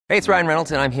Hey, it's Ryan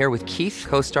Reynolds, and I'm here with Keith,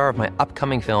 co-star of my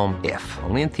upcoming film, If,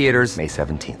 only in theaters May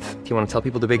 17th. Do you want to tell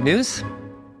people the big news?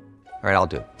 All right, I'll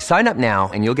do it. Sign up now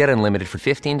and you'll get unlimited for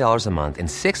 $15 a month and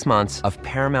 6 months of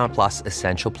Paramount Plus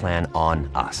Essential Plan on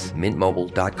us.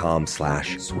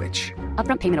 MintMobile.com/switch.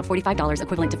 Upfront payment of $45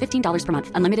 equivalent to $15 per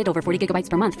month. Unlimited over 40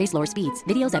 gigabytes per month. Face lower speeds.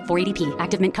 Videos at 480p.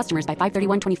 Active Mint customers by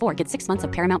 531.24 get 6 months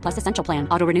of Paramount Plus Essential Plan.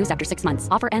 Auto renews after 6 months.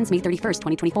 Offer ends May 31st,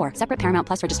 2024. Separate Paramount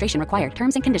Plus registration required.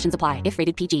 Terms and conditions apply if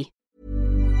rated PG.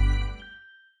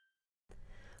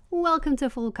 Welcome to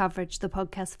Full Coverage, the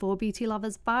podcast for beauty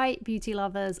lovers by beauty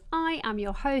lovers. I am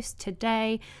your host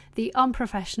today, the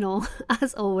unprofessional,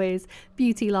 as always,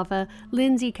 beauty lover,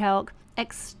 Lindsay Kelk,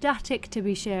 ecstatic to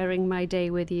be sharing my day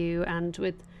with you and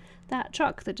with that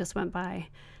truck that just went by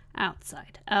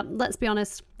outside. Let's be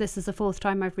honest, this is the fourth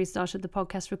time I've restarted the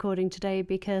podcast recording today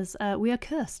because we are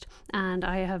cursed and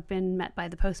I have been met by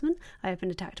the postman, I have been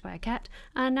attacked by a cat,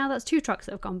 and now that's 2 trucks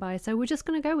that have gone by, so we're just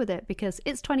going to go with it because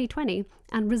it's 2020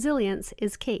 and resilience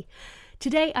is key.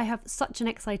 Today I have such an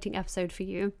exciting episode for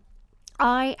you.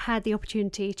 I had the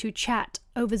opportunity to chat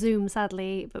over Zoom,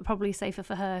 sadly, but probably safer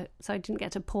for her, so I didn't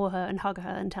get to paw her and hug her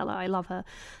and tell her I love her.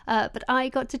 But I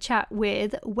got to chat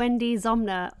with Wendy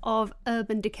Zomner of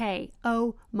Urban Decay.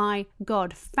 Oh my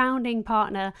God, founding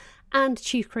partner and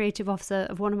chief creative officer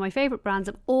of one of my favourite brands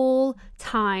of all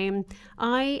time.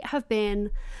 I have been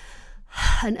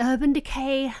an Urban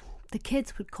Decay, the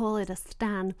kids would call it a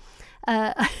stan.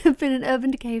 I have been an Urban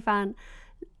Decay fan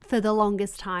for the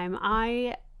longest time.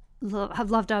 I have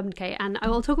loved Urban Decay, and I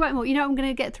will talk about it more. I'm going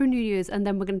to get through New Year's and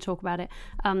then we're going to talk about it,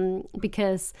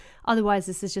 because otherwise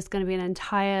this is just going to be an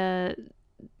entire,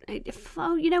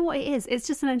 you know what it is, it's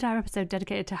just an entire episode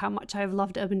dedicated to how much I've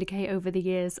loved Urban Decay over the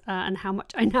years, and how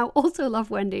much I now also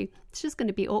love Wendy. It's just going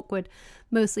to be awkward,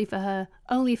 mostly for her,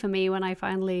 only for me when I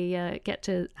finally get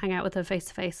to hang out with her face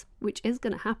to face, which is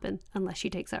going to happen unless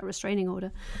she takes out a restraining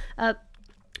order.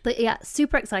 But yeah,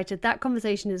 super excited. That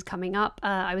conversation is coming up.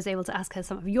 I was able to ask her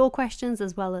some of your questions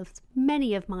as well as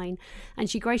many of mine, and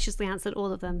she graciously answered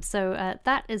all of them. So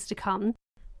that is to come.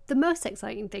 The most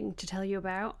exciting thing to tell you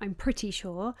about, I'm pretty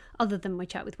sure, other than my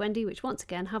chat with Wendy, which once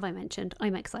again, have I mentioned,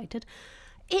 I'm excited.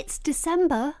 It's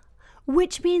December,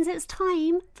 which means it's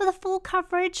time for the Full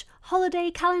Coverage Holiday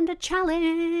Calendar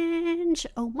Challenge.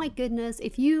 Oh my goodness,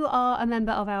 if you are a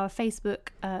member of our Facebook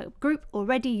group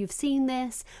already, you've seen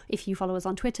this. If you follow us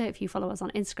on Twitter, if you follow us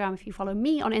on Instagram, if you follow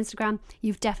me on Instagram,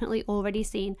 you've definitely already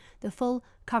seen the Full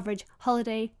Coverage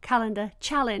Holiday Calendar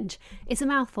Challenge. It's a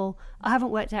mouthful. I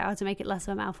haven't worked out how to make it less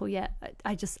of a mouthful yet.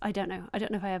 I don't know. I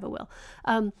don't know if I ever will.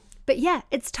 But yeah,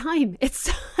 it's time.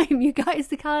 It's time, you guys.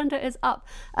 The calendar is up.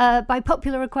 By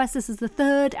popular request, this is the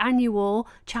 3rd annual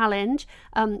challenge.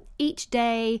 Each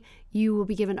day you will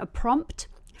be given a prompt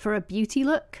for a beauty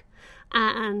look.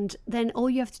 And then all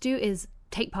you have to do is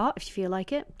take part if you feel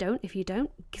like it. Don't if you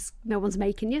don't, because no one's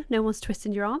making you. No one's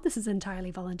twisting your arm. This is entirely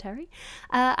voluntary.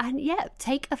 And yeah,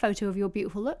 take a photo of your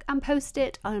beautiful look and post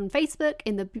it on Facebook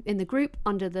in the group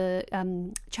under the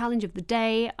challenge of the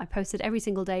day. I post it every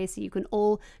single day, so we can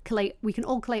all collate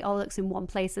our looks in one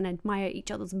place and admire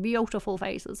each other's beautiful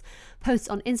faces. Post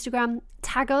on Instagram,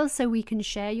 tag us so we can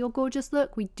share your gorgeous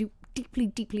look. We do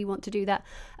deeply want to do that.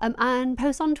 And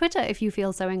post on Twitter if you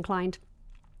feel so inclined.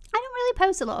 I don't really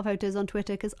post a lot of photos on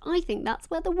Twitter because I think that's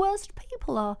where the worst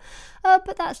people are.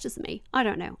 But that's just me. I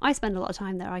don't know. I spend a lot of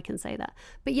time there, I can say that.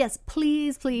 But yes,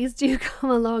 please do come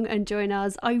along and join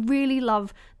us. I really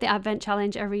love the Advent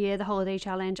Challenge every year, the Holiday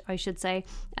Challenge, I should say.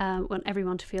 Want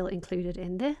everyone to feel included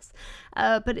in this.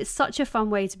 But it's such a fun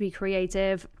way to be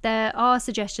creative. There are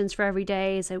suggestions for every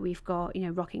day. So we've got,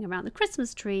 rocking around the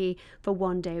Christmas tree for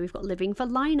one day. We've got living for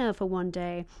Lina for one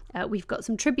day. We've got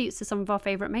some tributes to some of our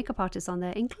favourite makeup artists on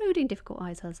there, including Difficult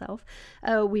Eyes herself.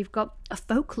 We've got a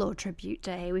folklore tribute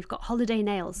day. We've got holiday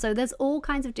nails. So there's all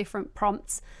kinds of different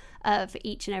prompts for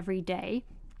each and every day.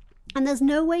 And there's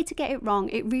no way to get it wrong.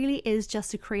 It really is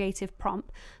just a creative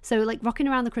prompt. So like rocking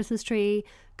around the Christmas tree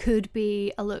could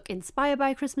be a look inspired by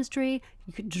a Christmas tree.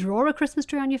 You could draw a Christmas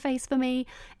tree on your face for me.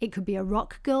 It could be a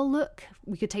rock girl look.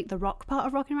 We could take the rock part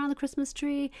of rocking around the Christmas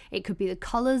tree. It could be the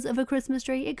colours of a Christmas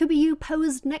tree. It could be you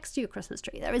posed next to your Christmas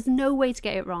tree. There is no way to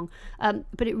get it wrong.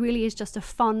 But it really is just a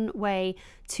fun way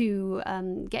to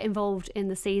get involved in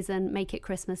the season, make it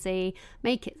Christmassy,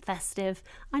 make it festive,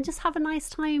 and just have a nice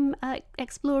time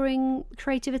exploring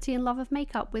creativity and love of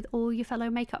makeup with all your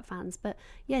fellow makeup fans. But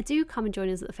yeah, do come and join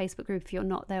us at the Facebook group if you're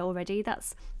not there already.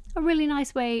 That's a really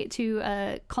nice way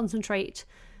to concentrate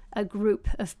a group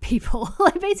of people.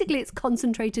 Like basically it's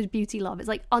concentrated beauty love. It's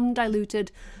like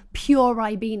undiluted, pure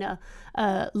Ribena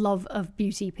love of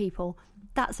beauty people.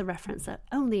 That's a reference that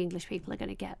only English people are going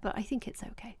to get, but I think it's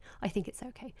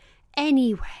okay.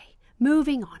 Anyway,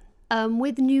 moving on.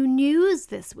 With new news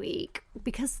this week,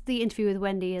 because the interview with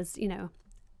Wendy is,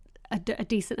 a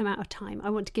decent amount of time, I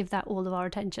want to give that all of our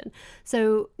attention.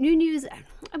 So new news,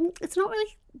 it's not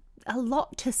really a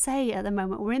lot to say at the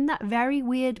moment. We're in that very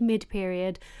weird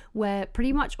mid-period where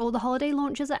pretty much all the holiday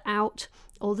launches are out,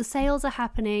 all the sales are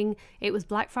happening. It was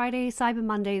Black Friday, Cyber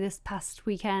Monday this past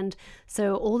weekend,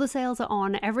 so all the sales are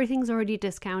on, everything's already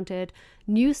discounted.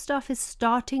 New stuff is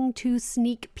starting to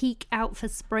sneak peek out for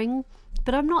spring,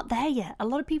 but I'm not there yet. A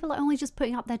lot of people are only just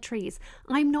putting up their trees.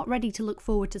 I'm not ready to look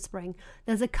forward to spring.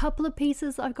 There's a couple of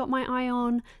pieces that I've got my eye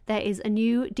on. There is a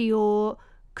new Dior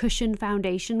cushion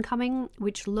foundation coming,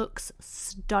 which looks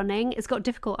stunning. It's got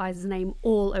Difficult Eyes' name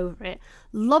all over it.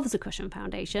 Loves a cushion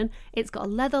foundation. It's got a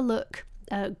leather look,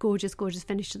 gorgeous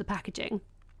finish to the packaging.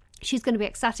 She's going to be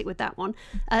ecstatic with that one.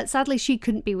 Sadly, she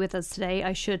couldn't be with us today.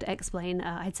 I should explain.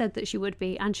 I'd said that she would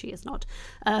be, and she is not.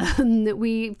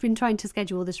 We've been trying to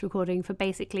schedule this recording for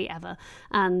basically ever.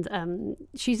 And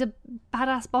she's a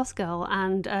badass boss girl,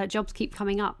 and jobs keep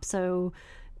coming up. So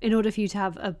in order for you to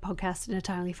have a podcast in a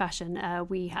timely fashion,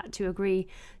 we had to agree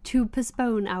to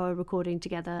postpone our recording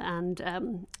together.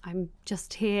 And I'm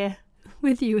just here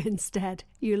with you instead,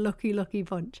 you lucky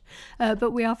bunch.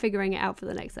 But we are figuring it out for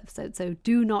the next episode, so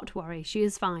do not worry, she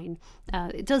is fine.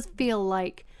 It does feel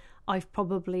like I've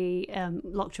probably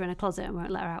locked her in a closet and won't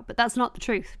let her out, but that's not the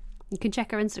truth. You can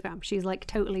check her Instagram, she's like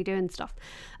totally doing stuff.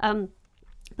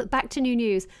 But back to new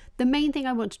news. The main thing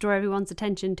I want to draw everyone's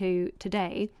attention to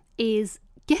today is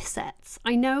gift sets.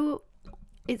 I know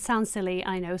it sounds silly,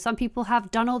 I know some people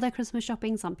have done all their Christmas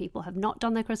shopping, some people have not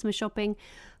done their Christmas shopping,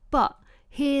 but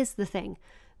here's the thing.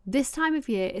 This time of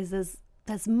year is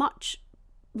there's much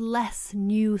less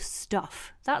new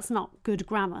stuff. That's not good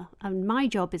grammar, and my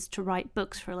job is to write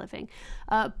books for a living.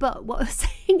 But what I'm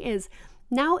saying is,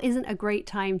 now isn't a great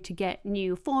time to get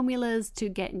new formulas, to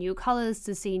get new colours,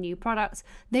 to see new products.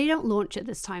 They don't launch at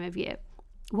this time of year.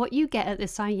 What you get at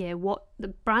this time of year, what the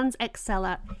brands excel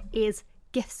at, is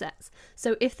gift sets.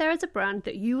 So if there is a brand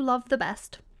that you love the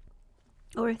best,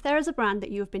 or if there is a brand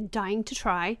that you have been dying to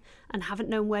try and haven't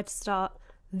known where to start,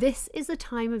 this is the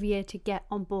time of year to get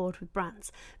on board with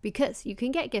brands, because you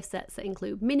can get gift sets that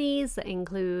include minis, that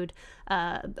include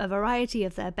a variety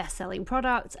of their best-selling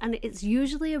products, and it's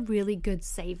usually a really good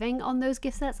saving on those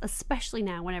gift sets, especially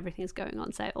now when everything's going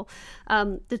on sale.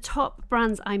 The top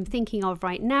brands I'm thinking of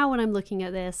right now when I'm looking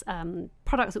at this,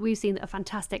 products that we've seen that are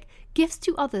fantastic, gifts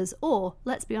to others, or,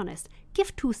 let's be honest,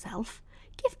 gift to self.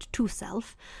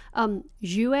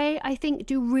 Jouer, I think,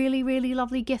 do really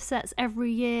lovely gift sets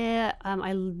every year.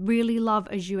 I really love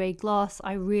a Jouer gloss.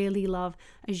 I really love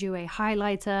a Jouer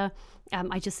highlighter.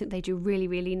 I just think they do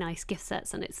really nice gift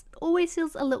sets, and it always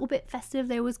feels a little bit festive.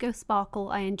 They always go sparkle.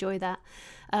 I enjoy that.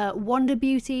 Wonder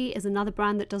Beauty is another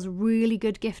brand that does really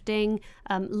good gifting.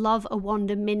 Love a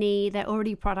Wonder Mini. They're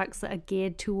already products that are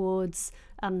geared towards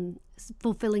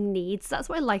fulfilling needs. That's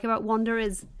what I like about Wonder,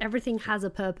 is everything has a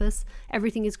purpose.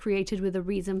 Everything is created with a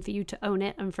reason for you to own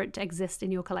it and for it to exist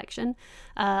in your collection.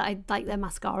 I like their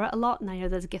mascara a lot, and I know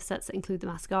there's gift sets that include the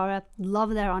mascara.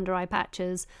 Love their under eye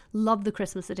patches. Love the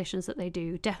Christmas editions that they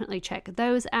do. Definitely check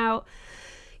those out.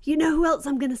 You know who else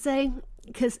I'm going to say?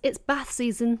 Because it's bath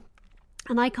season,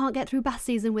 and I can't get through bath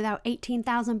season without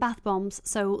 18,000 bath bombs.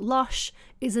 So Lush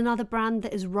is another brand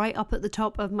that is right up at the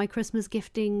top of my Christmas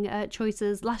gifting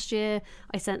choices. Last year,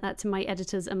 I sent that to my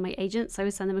editors and my agents. I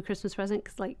always send them a Christmas present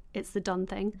because, it's the done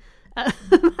thing.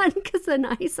 And because they're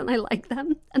nice and I like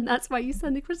them. And that's why you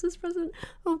send a Christmas present.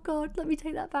 Oh God, let me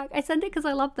take that back. I send it because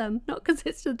I love them, not because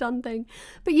it's a done thing.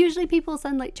 But usually people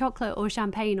send chocolate or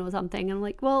champagne or something. And I'm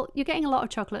like, well, you're getting a lot of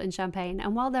chocolate and champagne.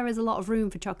 And while there is a lot of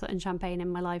room for chocolate and champagne in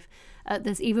my life,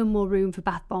 there's even more room for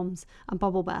bath bombs and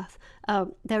bubble bath.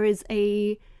 There is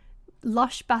a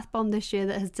Lush bath bomb this year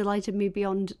that has delighted me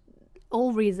beyond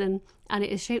all reason, and it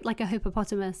is shaped like a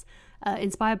hippopotamus,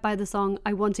 inspired by the song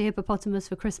I Want a Hippopotamus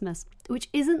for Christmas, which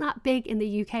isn't that big in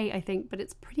the UK, I think, but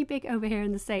it's pretty big over here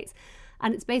in the States.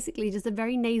 And it's basically just a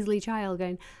very nasally child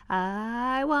going,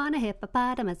 I want a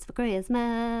hippopotamus for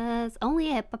Christmas, only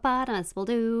a hippopotamus will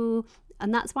do.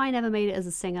 And that's why I never made it as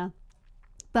a singer.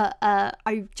 But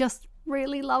I just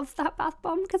really love that bath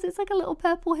bomb because it's like a little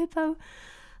purple hippo.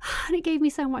 And it gave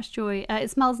me so much joy. It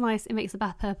smells nice. It makes the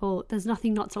bath purple. There's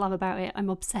nothing not to love about it. I'm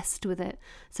obsessed with it.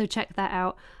 So check that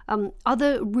out.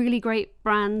 Other really great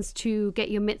brands to get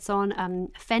your mitts on.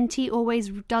 Fenty always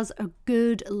does a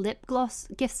good lip gloss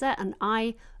gift set. And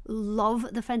I love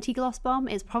the Fenty Gloss Bomb.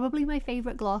 It's probably my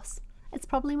favourite gloss It's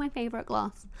probably my favourite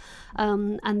gloss.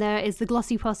 And there is the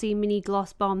Glossy Posse Mini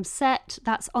Gloss Bomb Set.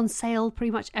 That's on sale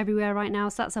pretty much everywhere right now,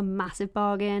 so that's a massive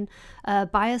bargain.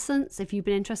 Biossance, if you've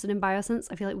been interested in Biossance,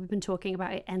 I feel like we've been talking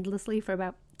about it endlessly for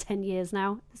about 10 years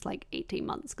now. It's like 18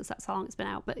 months because that's how long it's been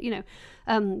out. But,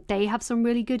 they have some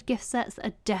really good gift sets that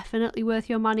are definitely worth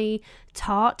your money.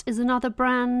 Tarte is another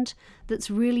brand that's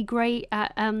really great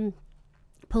at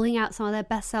pulling out some of their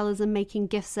bestsellers and making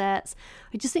gift sets.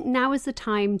 I just think now is the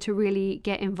time to really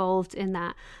get involved in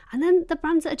that. And then the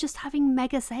brands that are just having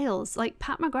mega sales, like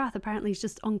Pat McGrath apparently is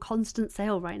just on constant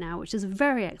sale right now, which is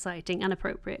very exciting and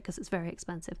appropriate because it's very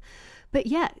expensive. But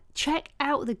yeah, check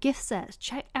out the gift sets.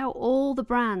 Check out all the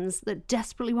brands that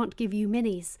desperately want to give you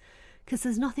minis, because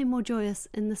there's nothing more joyous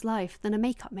in this life than a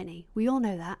makeup mini. We all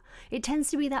know that. It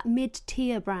tends to be that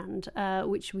mid-tier brand,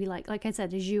 which we like I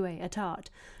said, a Jouer, a Tarte,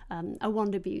 a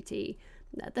Wonder Beauty,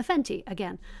 the Fenty,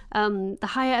 again. The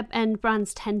higher end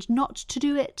brands tend not to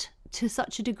do it to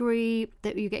such a degree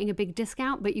that you're getting a big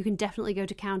discount, but you can definitely go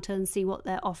to Counter and see what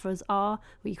their offers are.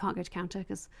 Well, you can't go to Counter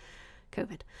because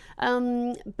COVID.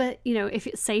 But if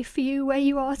it's safe for you where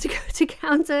you are to go to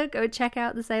Counter, go check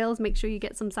out the sales, make sure you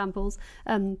get some samples.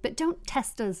 But don't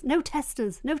test us. No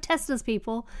testers,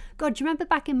 people. God, do you remember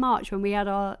back in March when we had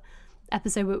our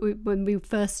episode when we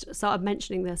first started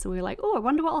mentioning this and we were like, oh, I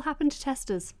wonder what will happen to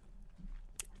testers?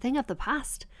 Thing of the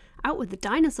past. Out with the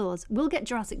dinosaurs. We'll get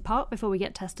Jurassic Park before we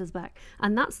get testers back,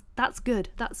 and that's good.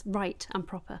 That's right and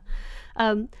proper.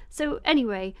 So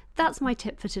anyway, that's my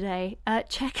tip for today.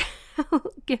 Check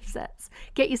out gift sets.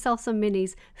 Get yourself some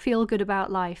minis. Feel good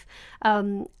about life.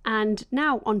 And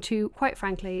now on to, quite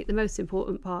frankly, the most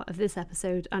important part of this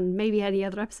episode, and maybe any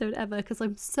other episode ever, because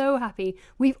I'm so happy.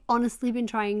 We've honestly been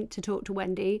trying to talk to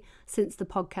Wendy since the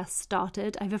podcast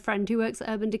started. I have a friend who works at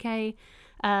Urban Decay,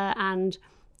 and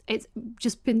it's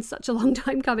just been such a long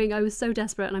time coming. I was so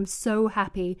desperate, and I'm so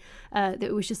happy that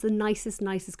it was just the nicest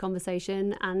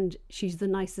conversation, and she's the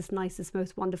nicest,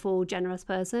 most wonderful, generous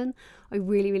person. I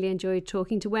really, really enjoyed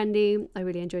talking to Wendy. I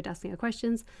really enjoyed asking her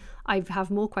questions. I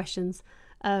have more questions,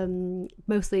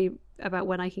 mostly about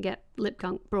when I can get Lip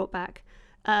Gunk brought back.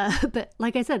 But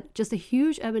like I said, just a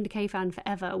huge Urban Decay fan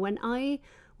forever. When I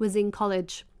was in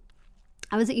college,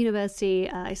 I was at university,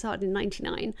 I started in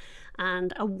 99,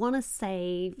 and I want to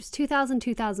say it was 2000,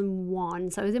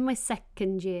 2001, so I was in my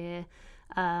second year,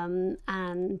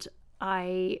 and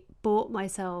I bought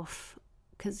myself,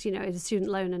 because, it was a student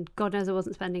loan, and God knows I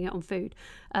wasn't spending it on food,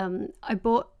 I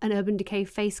bought an Urban Decay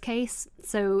face case.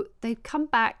 So they've come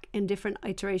back in different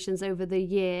iterations over the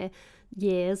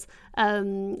years,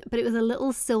 but it was a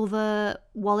little silver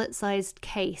wallet-sized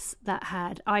case that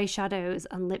had eyeshadows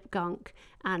and lip gunk,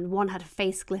 and one had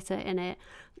face glitter in it,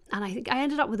 and I think I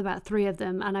ended up with about 3 of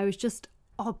them, and I was just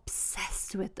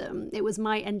obsessed with them. It was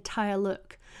my entire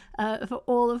look for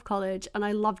all of college, and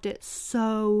I loved it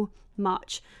so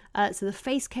much. So the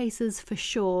face cases for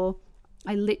sure,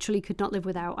 I literally could not live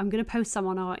without. I'm going to post some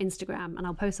on our Instagram, and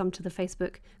I'll post some to the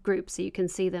Facebook group so you can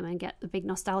see them and get the big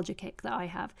nostalgia kick that I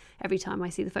have every time I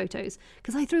see the photos,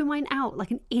 because I threw mine out like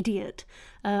an idiot,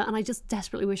 and I just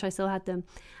desperately wish I still had them.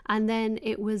 And then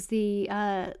it was the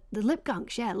lip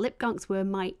gunks. Yeah, lip gunks were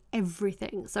my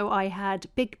everything. So I had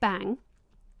Big Bang,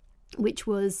 which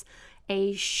was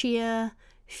a sheer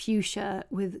fuchsia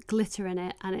with glitter in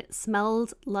it, and it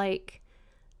smelled like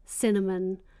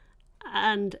cinnamon.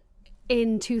 And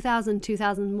in 2000,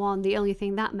 2001, the only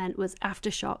thing that meant was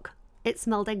Aftershock. It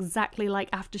smelled exactly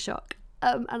like Aftershock.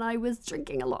 And I was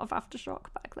drinking a lot of Aftershock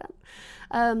back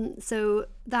then. So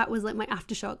that was like my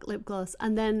Aftershock lip gloss.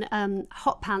 And then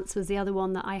Hot Pants was the other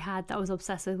one that I had that I was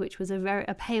obsessed with, which was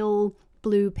a pale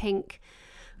blue pink,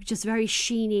 just very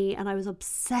sheeny, and I was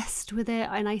obsessed with it,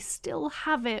 and I still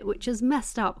have it, which is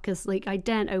messed up because I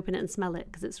daren't open it and smell it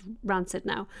because it's rancid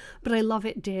now, but I love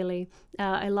it dearly.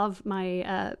 I love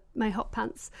my my Hot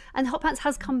Pants, and Hot Pants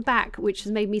has come back, which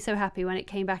has made me so happy when it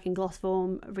came back in gloss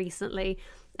form recently.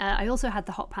 I also had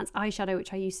the Hot Pants eyeshadow,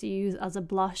 which I used to use as a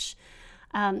blush.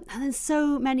 And then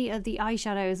so many of the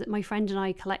eyeshadows that my friend and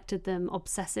I collected them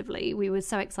obsessively. We were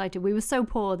so excited. We were so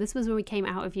poor. This was when we came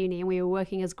out of uni and we were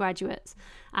working as graduates.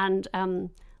 And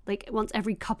once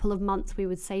every couple of months we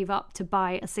would save up to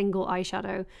buy a single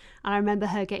eyeshadow. And I remember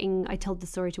her I told the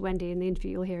story to Wendy in the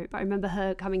interview, you'll hear it, but I remember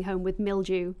her coming home with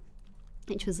Mildew,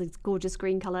 which was a gorgeous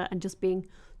green colour, and just being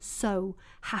so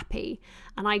happy.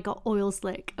 And I got oil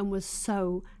slick and was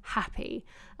so happy.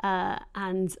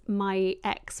 And my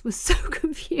ex was so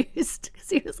confused because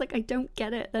he was like, I don't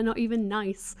get it. They're not even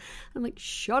nice. I'm like,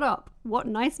 shut up. What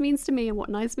nice means to me and what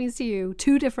nice means to you,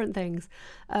 two different things,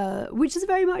 which is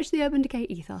very much the Urban Decay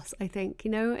ethos, I think. You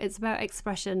know, it's about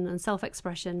expression and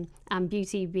self-expression, and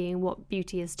beauty being what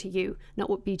beauty is to you,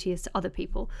 not what beauty is to other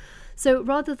people. So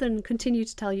rather than continue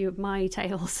to tell you my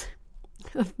tales,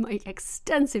 of my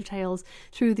extensive tales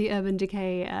through the Urban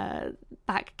Decay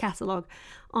back catalogue,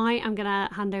 I am going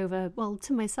to hand over, well,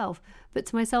 to myself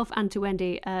and to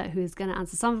Wendy, who's going to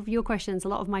answer some of your questions, a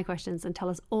lot of my questions, and tell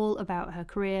us all about her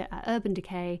career at Urban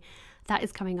Decay. That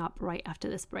is coming up right after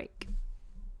this break.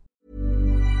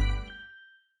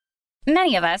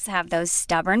 Many of us have those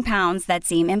stubborn pounds that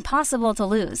seem impossible to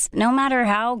lose, no matter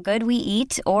how good we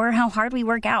eat or how hard we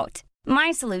work out.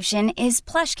 My solution is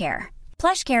PlushCare.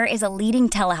 PlushCare is a leading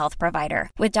telehealth provider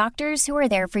with doctors who are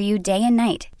there for you day and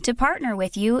night to partner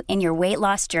with you in your weight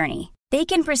loss journey. They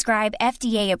can prescribe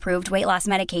FDA-approved weight loss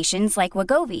medications like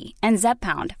Wegovy and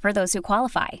Zepbound for those who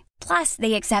qualify. Plus,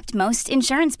 they accept most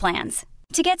insurance plans.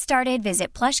 To get started,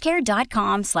 visit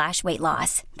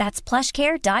plushcare.com/weightloss. That's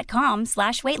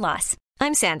plushcare.com/weightloss.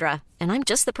 I'm Sandra, and I'm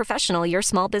just the professional your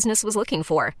small business was looking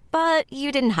for. But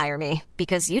you didn't hire me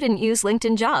because you didn't use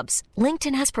LinkedIn Jobs.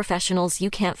 LinkedIn has professionals you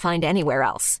can't find anywhere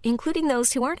else, including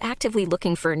those who aren't actively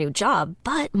looking for a new job,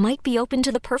 but might be open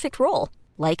to the perfect role,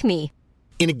 like me.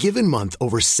 In a given month,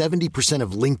 over 70%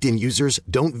 of LinkedIn users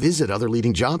don't visit other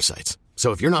leading job sites. So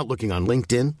if you're not looking on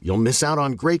LinkedIn, you'll miss out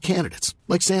on great candidates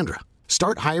like Sandra.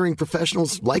 Start hiring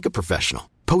professionals like a professional.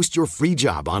 Post your free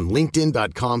job on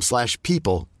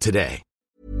linkedin.com/people today.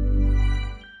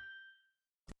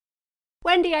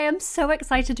 Wendy, I am so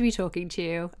excited to be talking to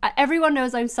you. Everyone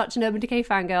knows I'm such an Urban Decay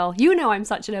fangirl. You know I'm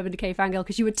such an Urban Decay fangirl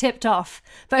because you were tipped off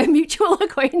by a mutual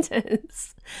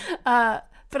acquaintance. But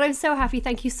I'm so happy.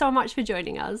 Thank you so much for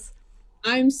joining us.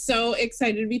 I'm so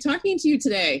excited to be talking to you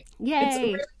today. Yay. It's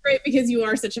really great because you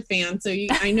are such a fan. So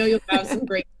I know you'll have some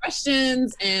great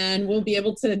questions and we'll be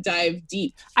able to dive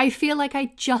deep. I feel like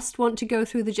I just want to go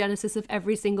through the genesis of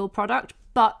every single product,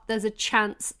 but there's a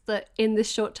chance that in this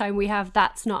short time we have,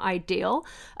 that's not ideal.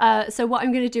 So what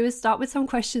I'm going to do is start with some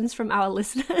questions from our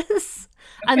listeners.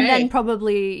 Okay. And then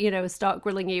probably, start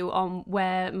grilling you on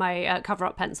where my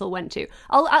cover-up pencil went to.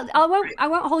 I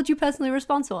won't hold you personally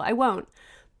responsible. I won't.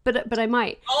 But I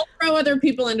might. I'll throw other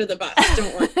people under the bus.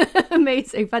 Don't worry.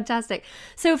 Amazing. Fantastic.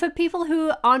 So for people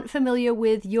who aren't familiar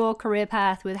with your career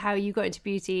path, with how you got into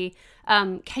beauty,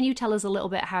 can you tell us a little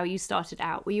bit how you started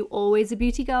out? Were you always a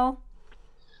beauty girl?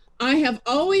 I have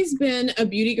always been a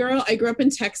beauty girl. I grew up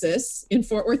in Texas, in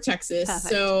Fort Worth, Texas.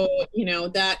 Perfect. So,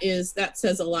 that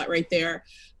says a lot right there.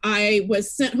 I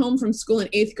was sent home from school in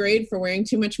 8th grade for wearing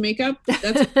too much makeup.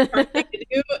 That's a hard thing to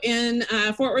do in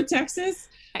Fort Worth, Texas.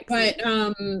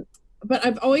 Excellent. But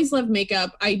I've always loved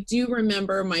makeup. I do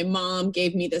remember my mom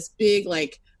gave me this big,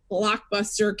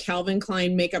 blockbuster Calvin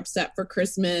Klein makeup set for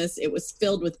Christmas. It was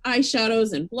filled with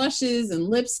eyeshadows and blushes and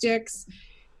lipsticks.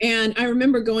 And I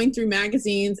remember going through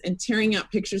magazines and tearing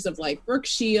out pictures of Brooke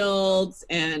Shields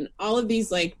and all of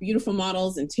these beautiful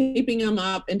models and taping them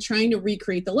up and trying to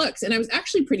recreate the looks. And I was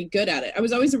actually pretty good at it. I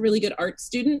was always a really good art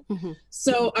student. Mm-hmm.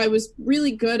 So I was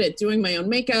really good at doing my own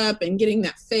makeup and getting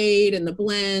that fade and the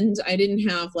blend. I didn't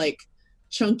have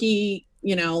chunky,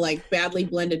 badly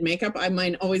blended makeup.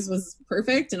 Mine always was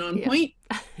perfect and on point.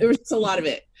 There was just a lot of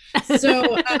it.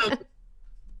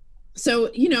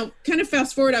 So, kind of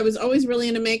fast forward, I was always really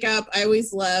into makeup. I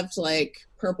always loved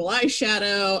purple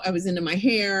eyeshadow. I was into my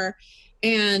hair.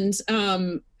 And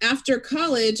after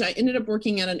college, I ended up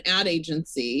working at an ad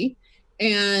agency.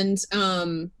 And,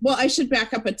 I should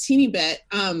back up a teeny bit.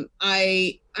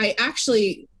 I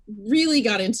actually really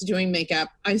got into doing makeup.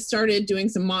 I started doing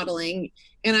some modeling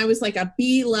and I was a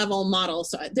B-level model.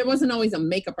 So there wasn't always a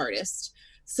makeup artist.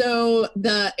 So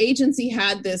the agency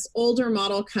had this older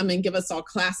model come and give us all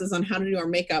classes on how to do our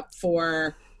makeup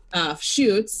for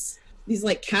shoots, these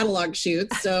catalog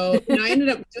shoots. So I ended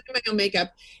up doing my own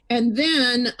makeup. And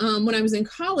then when I was in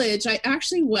college, I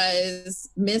actually was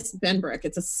Miss Benbrook.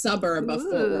 It's a suburb of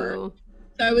Fort Worth.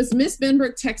 So I was Miss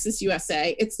Benbrook, Texas,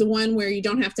 USA. It's the one where you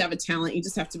don't have to have a talent. You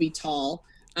just have to be tall,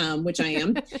 which I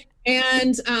am.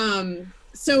 And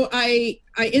so I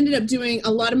ended up doing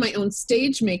a lot of my own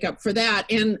stage makeup for that.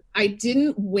 And I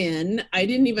didn't win. I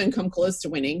didn't even come close to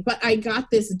winning, but I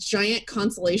got this giant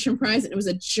consolation prize and it was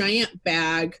a giant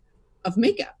bag of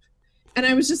makeup. And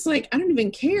I was just I don't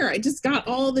even care. I just got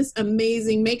all this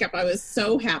amazing makeup. I was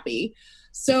so happy.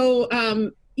 So,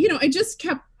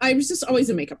 I was just always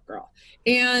a makeup girl.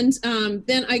 And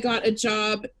then I got a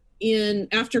job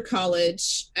after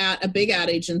college at a big ad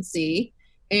agency.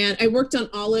 And I worked on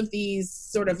all of these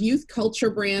sort of youth culture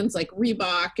brands like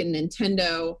Reebok and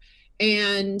Nintendo.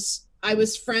 And I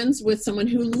was friends with someone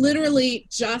who literally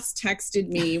just texted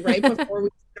me right before we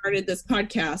started this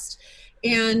podcast.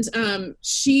 And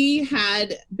she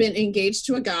had been engaged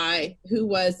to a guy who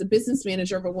was the business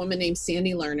manager of a woman named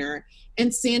Sandy Lerner.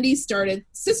 And Sandy started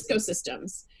Cisco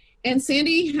Systems. And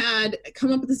Sandy had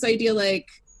come up with this idea like,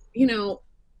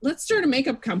 let's start a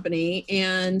makeup company.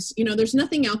 And, there's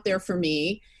nothing out there for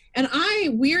me. And I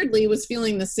weirdly was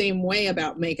feeling the same way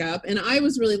about makeup. And I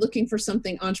was really looking for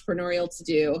something entrepreneurial to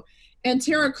do. And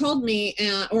Tara called me,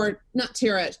 or not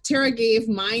Tara, Tara gave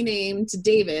my name to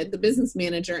David, the business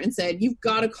manager, and said, you've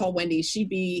got to call Wendy. She'd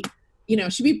be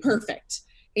perfect.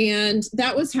 And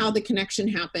that was how the connection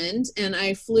happened. And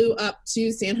I flew up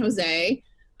to San Jose.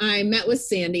 I met with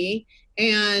Sandy,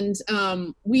 and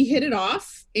we hit it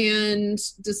off and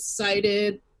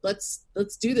decided, let's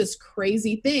do this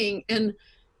crazy thing. And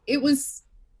it was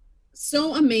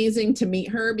so amazing to meet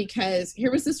her, because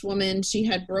here was this woman, she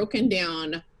had broken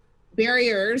down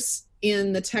barriers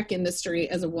in the tech industry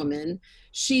as a woman.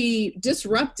 She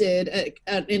disrupted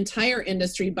an entire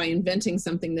industry by inventing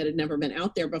something that had never been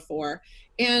out there before.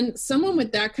 And someone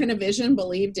with that kind of vision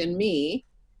believed in me,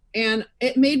 and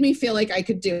it made me feel like I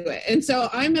could do it. And so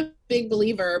I'm a big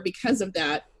believer, because of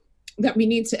that we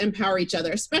need to empower each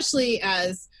other, especially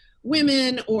as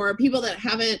women or people that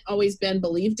haven't always been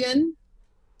believed in.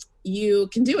 You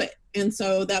can do it. And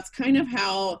so that's kind of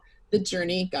how the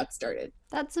journey got started.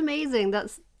 That's amazing.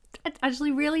 That's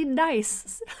actually really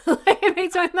nice. It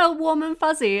makes me feel warm and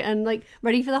fuzzy and like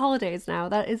ready for the holidays now.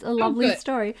 That is a lovely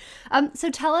story.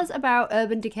 So tell us about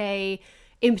Urban Decay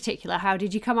in particular. How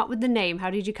did you come up with the name?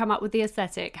 How did you come up with the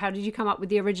aesthetic? How did you come up with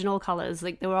the original colors?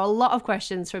 Like, there were a lot of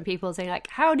questions from people saying like,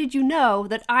 how did you know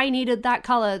that I needed that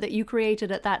color that you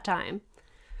created at that time?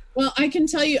 Well, I can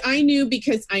tell you, I knew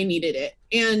because I needed it.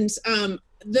 And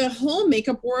the whole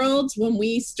makeup world, when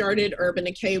we started Urban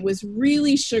Decay, was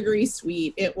really sugary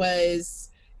sweet. It was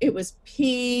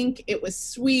pink. It was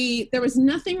sweet. There was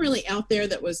nothing really out there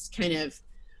that was kind of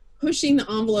pushing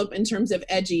the envelope in terms of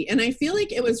edgy. And I feel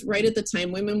like it was right at the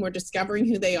time women were discovering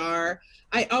who they are.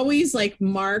 I always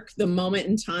mark the moment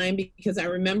in time, because I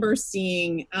remember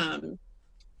seeing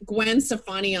Gwen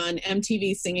Stefani on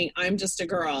MTV singing "I'm Just a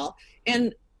Girl."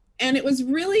 And it was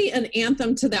really an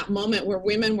anthem to that moment where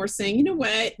women were saying, you know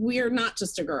what, we are not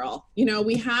just a girl.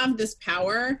 We have this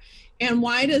power. And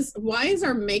why is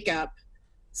our makeup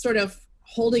sort of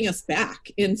holding us back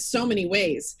in so many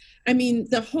ways? I mean,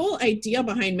 the whole idea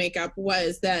behind makeup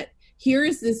was that here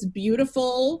is this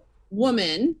beautiful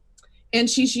woman, and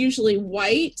she's usually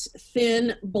white,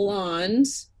 thin, blonde,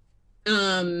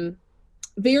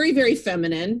 very, very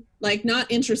feminine, like not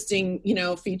interesting,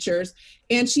 features.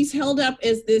 And she's held up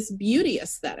as this beauty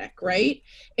aesthetic, right?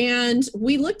 And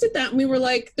we looked at that and we were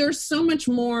like, there's so much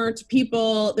more to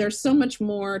people. There's so much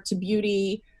more to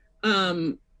beauty.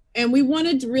 And we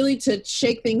wanted really to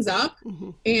shake things up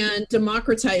and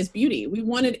democratize beauty. We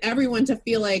wanted everyone to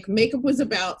feel like makeup was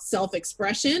about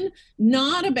self-expression,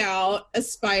 not about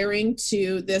aspiring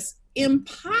to this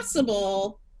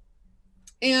impossible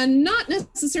and not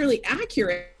necessarily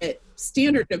accurate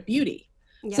standard of beauty.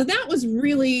 Yeah. So that was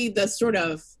really the sort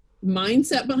of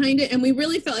mindset behind it. And we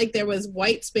really felt like there was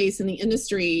white space in the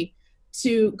industry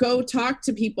to go talk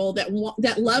to people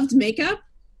that loved makeup,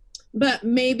 but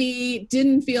maybe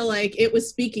didn't feel like it was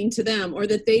speaking to them, or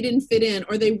that they didn't fit in,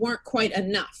 or they weren't quite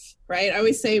enough, right? I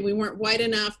always say we weren't white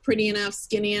enough, pretty enough,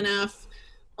 skinny enough,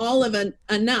 all of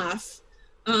enough.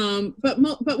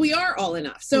 But we are all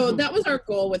enough. So that was our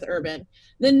goal with Urban.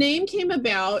 The name came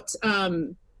about,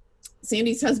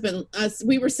 Sandy's husband,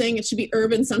 we were saying it should be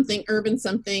Urban something.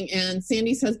 And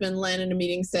Sandy's husband, Len, in a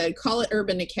meeting said, call it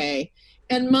Urban Decay.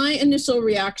 And my initial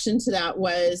reaction to that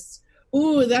was,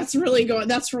 ooh, that's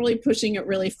really pushing it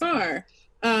really far.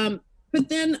 But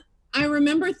then I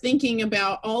remember thinking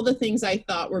about all the things I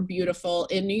thought were beautiful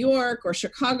in New York or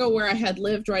Chicago, where I had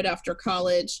lived right after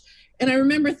college. And I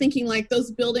remember thinking like those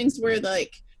buildings where the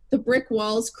brick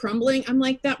walls crumbling. I'm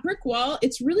like, that brick wall,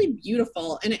 it's really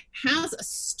beautiful. And it has a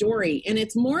story, and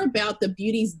it's more about the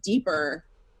beauty's deeper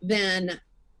than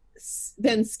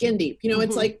skin deep.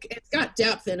 It's like, it's got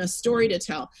depth and a story to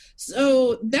tell.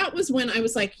 So that was when I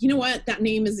was like, you know what, that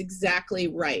name is exactly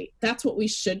right. That's what we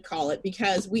should call it,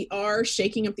 because we are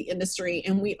shaking up the industry,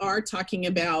 and we are talking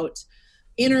about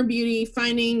inner beauty,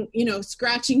 finding,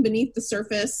 scratching beneath the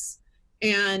surface.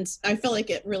 And I felt like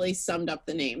it really summed up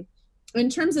the name. In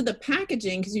terms of the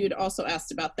packaging, because you had also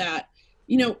asked about that,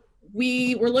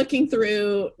 we were looking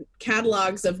through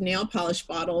catalogs of nail polish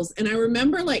bottles, and I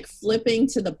remember like flipping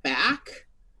to the back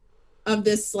of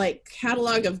this like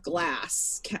catalog of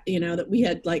glass, that we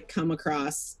had like come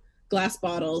across, glass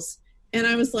bottles. And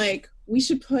I was like, we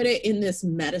should put it in this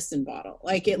medicine bottle.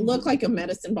 Like it looked like a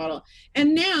medicine bottle.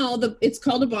 And now it's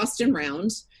called a Boston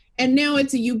Round. And now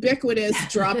it's a ubiquitous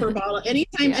dropper bottle.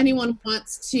 Anytime anyone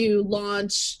wants to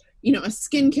launch, a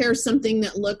skincare, something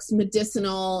that looks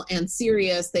medicinal and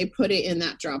serious, they put it in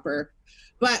that dropper.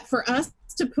 But for us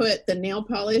to put the nail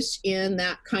polish in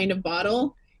that kind of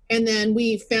bottle, and then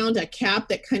we found a cap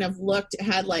that kind of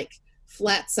had like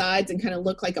flat sides and kind of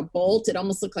looked like a bolt. It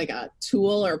almost looked like a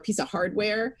tool or a piece of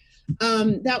hardware.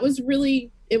 It was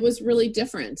really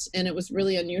different, and it was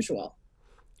really unusual.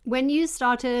 When you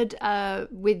started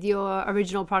with your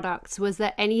original products, was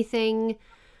there anything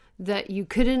that you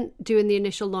couldn't do in the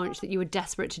initial launch that you were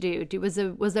desperate to do? Was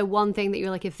there one thing that you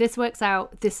were like, if this works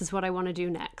out, this is what I want to do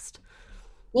next?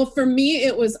 Well, for me,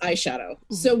 it was eyeshadow.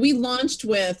 Mm-hmm. So we launched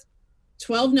with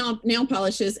 12 nail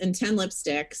polishes and 10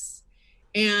 lipsticks.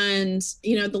 And,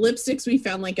 the lipsticks, we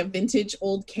found like a vintage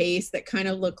old case that kind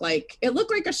of looked like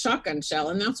a shotgun shell.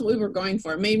 And that's what we were going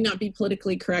for. It may not be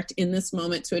politically correct in this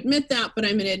moment to admit that, but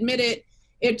I'm going to admit it.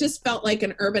 It just felt like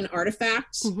an urban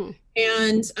artifact. Mm-hmm.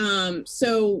 And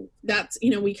so that's,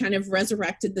 we kind of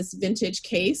resurrected this vintage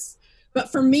case.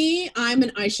 But for me, I'm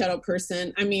an eyeshadow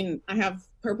person. I mean, I have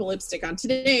purple lipstick on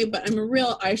today, but I'm a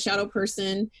real eyeshadow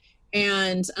person.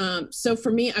 And so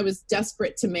for me, I was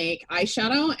desperate to make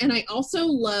eyeshadow. And I also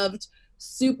loved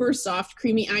super soft,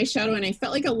 creamy eyeshadow. And I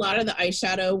felt like a lot of the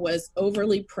eyeshadow was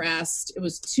overly pressed. It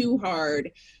was too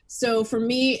hard. So for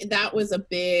me, that was a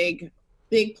big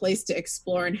place to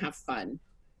explore and have fun.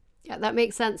 Yeah, that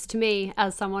makes sense to me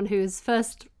as someone whose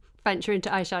first venture into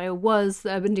eyeshadow was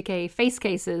the Urban Decay face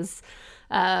cases,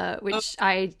 which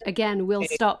I, again, will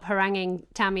stop haranguing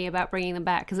Tammy about bringing them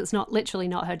back because it's literally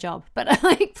not her job. But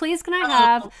like, please can I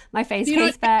have my face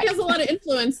case back? She has a lot of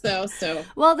influence though, so.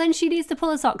 Well, then she needs to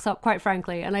pull her socks up, quite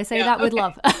frankly. And I say that with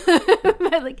love.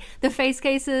 But like the face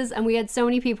cases, and we had so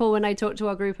many people when I talked to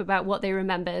our group about what they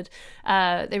remembered.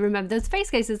 They remembered those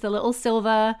face cases, the little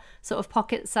silver sort of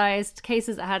pocket-sized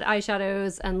cases that had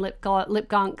eyeshadows and lip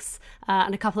gunks,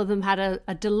 and a couple of them had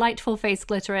a delightful face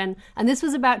glitter in. And this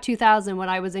was about 2000 when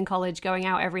I was in college going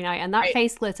out every night, and that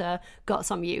face glitter got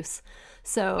some use.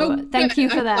 So thank you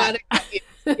for that.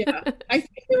 Yeah, I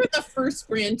think we were the first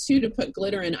brand too to put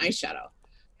glitter in eyeshadow,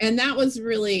 and that was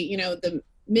really, the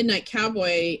Midnight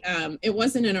Cowboy. It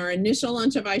wasn't in our initial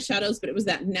launch of eyeshadows, but it was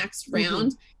that next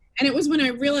round. Mm-hmm. And it was when I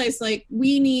realized like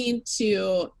we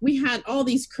had all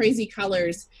these crazy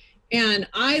colors. And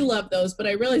I love those, but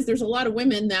I realize there's a lot of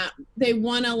women that they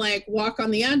want to like walk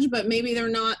on the edge, but maybe they're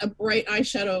not a bright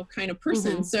eyeshadow kind of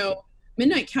person. Mm-hmm. So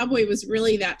Midnight Cowboy was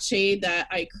really that shade that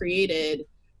I created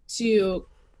to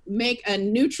make a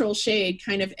neutral shade,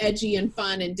 kind of edgy and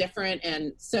fun and different.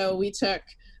 And so we took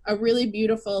a really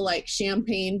beautiful like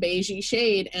champagne beigey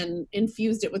shade and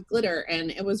infused it with glitter,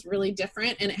 and it was really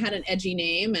different, and it had an edgy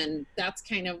name, and that's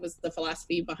kind of was the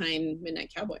philosophy behind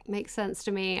Midnight Cowboy. Makes sense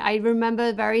to me. I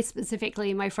remember very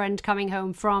specifically my friend coming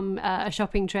home from a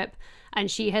shopping trip, and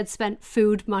she had spent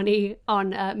food money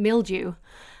on mildew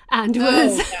and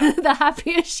was the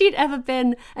happiest she'd ever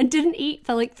been, and didn't eat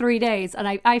for like 3 days. And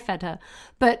I fed her.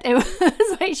 But it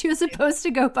was like she was supposed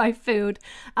to go buy food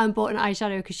and bought an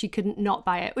eyeshadow because she couldn't not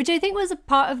buy it, which I think was a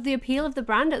part of the appeal of the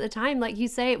brand at the time. Like you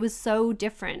say, it was so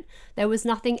different. There was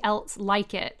nothing else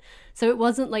like it. So it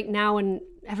wasn't like now and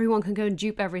everyone can go and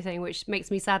dupe everything, which makes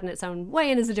me sad in its own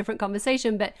way and is a different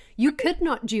conversation. But you could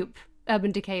not dupe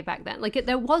Urban Decay back then. Like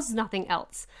there was nothing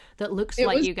else that looked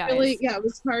like you guys. Really, it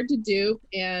was hard to do.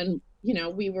 And,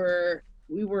 we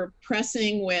were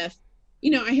pressing with,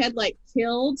 I had like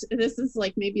killed, this is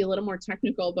like maybe a little more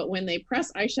technical, but when they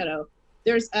press eyeshadow,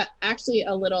 there's actually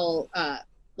a little,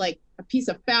 like a piece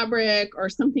of fabric or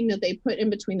something that they put in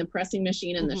between the pressing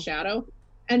machine and the shadow.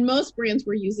 And most brands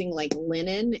were using like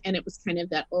linen, and it was kind of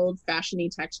that old fashioned-y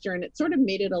texture, and it sort of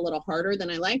made it a little harder than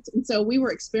I liked. And so we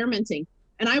were experimenting.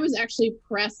 And I was actually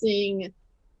pressing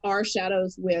our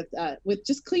shadows with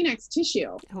just Kleenex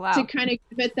tissue to kind of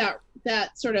give it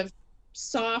that sort of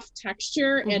soft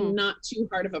texture and not too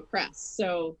hard of a press.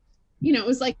 So, it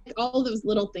was like all those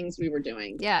little things we were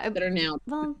doing that are now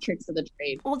tricks of the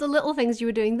trade. All the little things you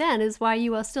were doing then is why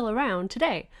you are still around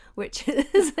today, which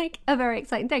is like a very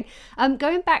exciting thing.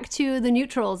 Going back to the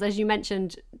neutrals, as you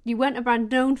mentioned, you weren't a brand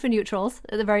known for neutrals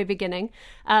at the very beginning.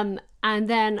 And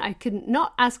then I could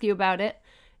not ask you about it.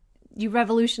 You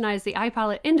revolutionized the eye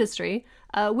palette industry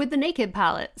with the Naked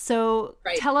palette. So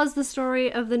tell us the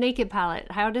story of the Naked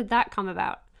palette. How did that come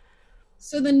about?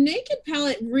 So the Naked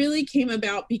palette really came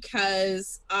about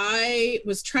because I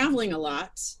was traveling a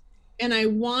lot and I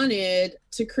wanted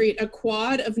to create a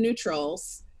quad of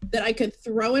neutrals that I could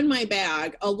throw in my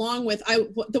bag along with,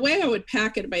 the way I would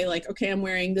pack it by like, okay, I'm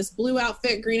wearing this blue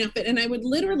outfit, green outfit, and I would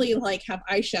literally like have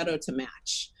eyeshadow to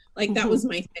match. Like that was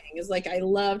my thing, is like, I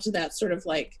loved that sort of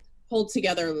like pulled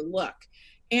together look.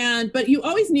 But you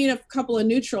always need a couple of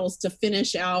neutrals to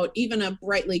finish out even a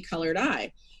brightly colored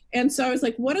eye. And so I was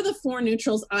like, what are the 4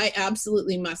 neutrals I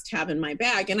absolutely must have in my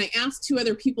bag? And I asked 2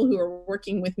 other people who are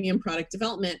working with me in product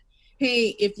development,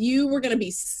 hey, if you were going to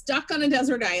be stuck on a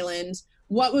desert island,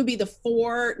 what would be the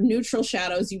 4 neutral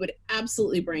shadows you would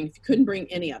absolutely bring if you couldn't bring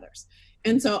any others?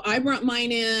 And so I brought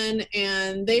mine in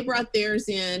and they brought theirs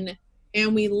in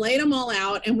and we laid them all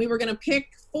out and we were going to pick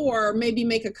 4, maybe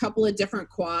make a couple of different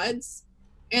quads.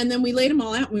 And then we laid them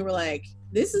all out and we were like,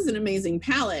 this is an amazing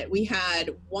palette. We had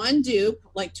 1 dupe,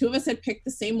 like 2 of us had picked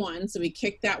the same one. So we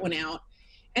kicked that one out.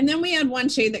 And then we had 1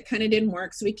 shade that kind of didn't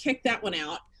work. So we kicked that one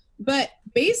out. But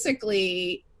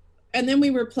basically, and then we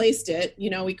replaced it,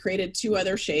 we created 2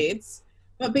 other shades.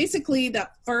 But basically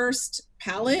that first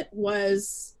palette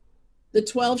was the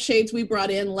 12 shades we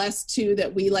brought in, less 2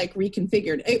 that we like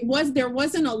reconfigured. There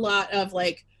wasn't a lot of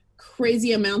like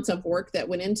crazy amounts of work that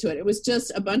went into it. It was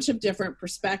just a bunch of different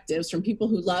perspectives from people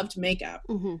who loved makeup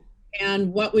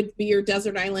and what would be your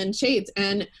desert island shades.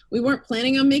 And we weren't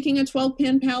planning on making a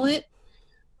 12-pin palette,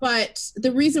 but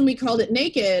the reason we called it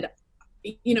Naked,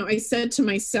 I said to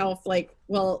myself, like,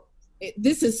 well,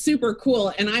 this is super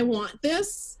cool and I want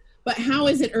this, but how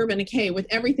is it Urban Decay with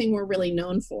everything we're really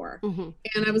known for?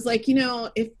 And I was like,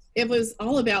 if it was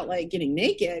all about like getting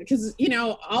naked, because,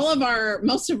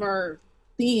 most of our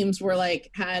themes were like,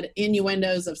 had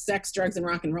innuendos of sex, drugs, and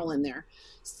rock and roll in there.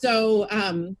 So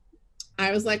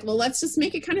I was like, well, let's just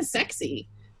make it kind of sexy.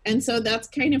 And so that's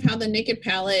kind of how the Naked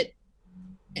palette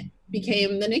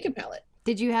became the Naked palette.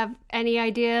 Did you have any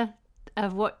idea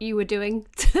of what you were doing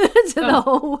to the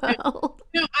whole world?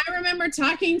 I remember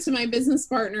talking to my business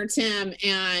partner, Tim,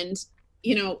 and,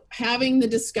 having the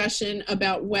discussion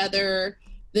about whether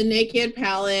the Naked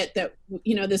palette that,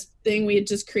 this thing we had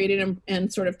just created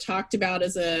and sort of talked about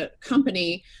as a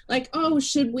company, like, oh,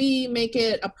 should we make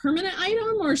it a permanent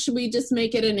item or should we just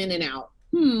make it an in and out?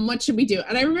 What should we do?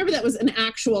 And I remember that was an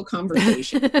actual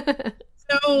conversation.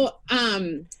 So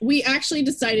we actually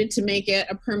decided to make it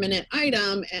a permanent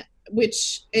item,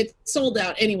 which it sold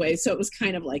out anyway. So it was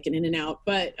kind of like an in and out,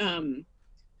 but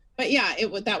yeah,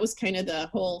 that was kind of the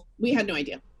whole, we had no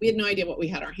idea. We had no idea what we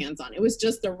had our hands on. It was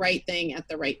just the right thing at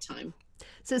the right time.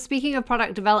 So speaking of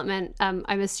product development, I'm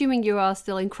assuming you are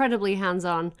still incredibly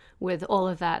hands-on with all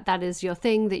of that. That is your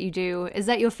thing that you do. Is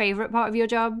that your favorite part of your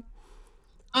job?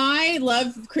 I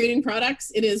love creating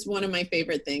products. It is one of my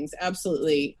favorite things.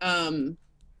 Absolutely.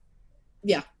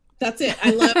 Yeah, that's it. I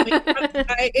love making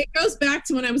products. It goes back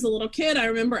to when I was a little kid. I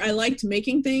remember I liked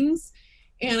making things.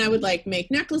 And I would like make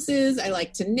necklaces. I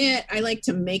like to knit. I like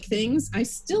to make things. I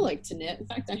still like to knit. In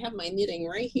fact, I have my knitting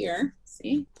right here.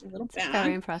 See, a little bag.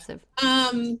 Very impressive.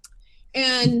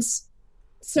 And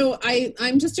so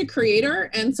I'm just a creator.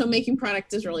 And so making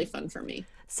product is really fun for me.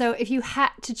 So if you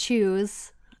had to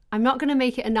choose, I'm not going to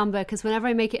make it a number because whenever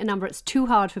I make it a number, it's too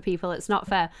hard for people. It's not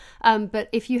fair. But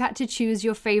if you had to choose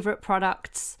your favorite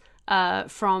products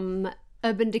from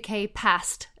Urban Decay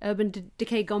past, Urban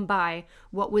Decay gone by,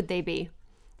 what would they be?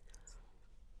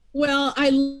 Well,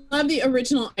 I love the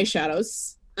original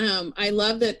eyeshadows. I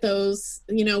love that those,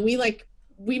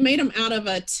 we made them out of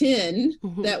a tin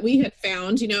that we had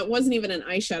found, it wasn't even an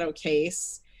eyeshadow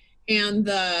case. And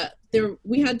the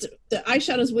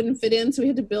eyeshadows wouldn't fit in. So we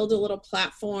had to build a little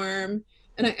platform.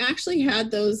 And I actually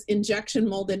had those injection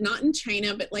molded, not in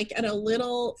China, but like at a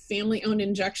little family owned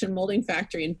injection molding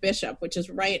factory in Bishop, which is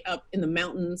right up in the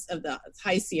mountains of the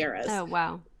High Sierras. Oh,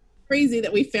 wow. Crazy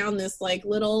that we found this like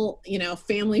little,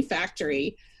 family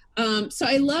factory. So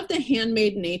I love the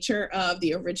handmade nature of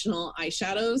the original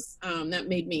eyeshadows. That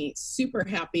made me super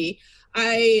happy.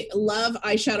 I love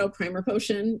eyeshadow primer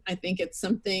potion. I think it's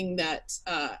something that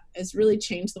has really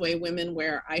changed the way women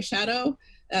wear eyeshadow.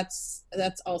 That's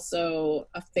also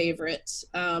a favorite.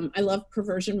 I love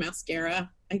Perversion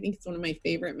mascara. I think it's one of my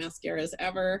favorite mascaras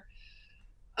ever.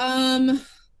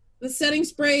 The setting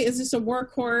spray is just a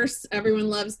workhorse. Everyone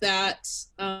loves that.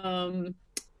 And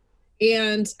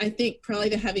I think probably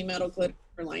the Heavy Metal glitter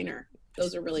liner.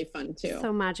 Those are really fun too.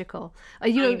 So magical. Do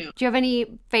you have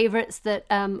any favorites that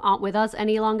aren't with us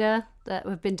any longer that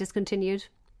have been discontinued?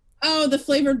 Oh, the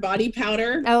flavored body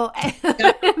powder. Oh,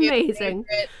 amazing.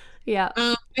 Yeah.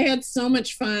 I had so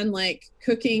much fun like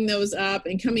cooking those up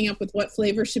and coming up with what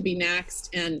flavor should be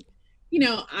next. And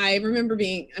I remember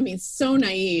being, so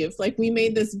naive. Like, we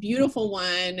made this beautiful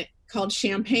one called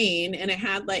Champagne, and it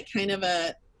had like kind of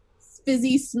a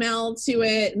fizzy smell to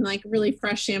it and like really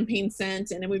fresh champagne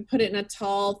scent. And then we put it in a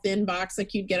tall, thin box,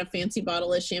 like you'd get a fancy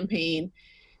bottle of champagne.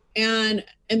 And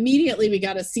immediately we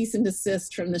got a cease and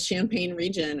desist from the Champagne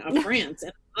region of France.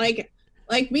 And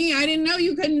like me, I didn't know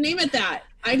you couldn't name it that.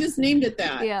 I just named it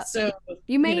that. Yeah. So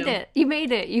you made it. You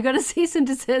made it. You got a cease and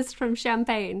desist from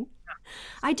Champagne.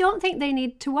 I don't think they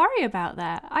need to worry about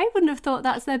that. I wouldn't have thought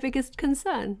that's their biggest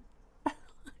concern.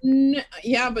 No,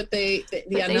 yeah, but they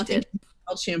nothing did.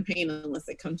 called champagne unless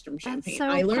it comes from champagne. That's so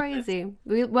I learned crazy.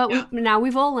 Now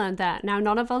we've all learned that. Now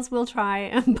none of us will try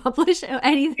and publish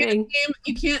anything.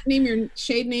 You can't name your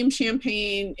shade name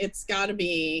Champagne. It's got to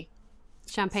be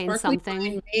Champagne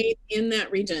something made in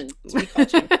that region to be called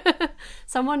champagne.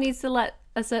 Someone needs to let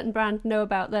a certain brand know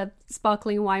about their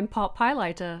sparkling wine pop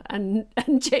highlighter and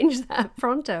change that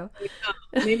pronto.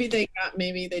 Yeah, maybe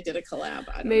they did a collab.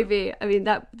 I don't know. I mean,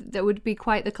 that would be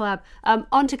quite the collab.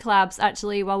 Onto collabs,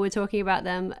 actually, while we're talking about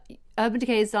them, Urban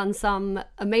Decay's done some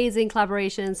amazing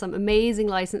collaborations, some amazing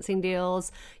licensing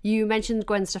deals. You mentioned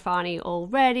Gwen Stefani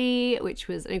already, which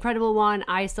was an incredible one.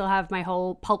 I still have my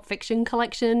whole Pulp Fiction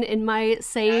collection in my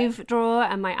save drawer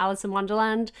and my Alice in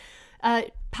Wonderland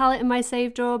palette in my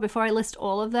save drawer. Before I list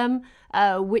all of them,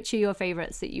 which are your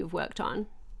favorites that you've worked on?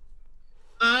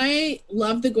 I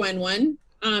love the Gwen one.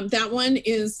 That one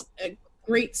is a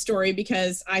great story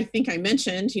because I think I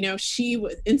mentioned, she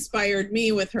inspired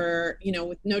me with her,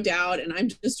 with No Doubt, and I'm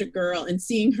just a girl, and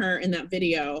seeing her in that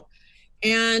video.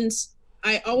 And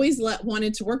I always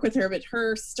wanted to work with her, but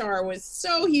her star was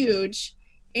so huge.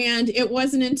 And it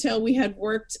wasn't until we had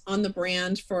worked on the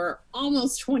brand for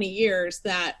almost 20 years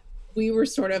that we were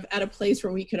sort of at a place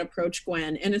where we could approach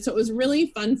Gwen. And so it was really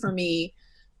fun for me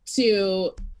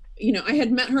to, I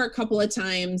had met her a couple of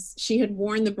times. She had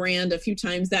worn the brand a few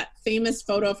times. That famous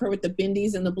photo of her with the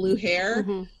bindies and the blue hair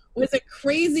was a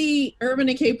crazy Urban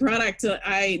Decay product that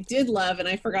I did love, and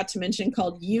I forgot to mention,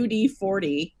 called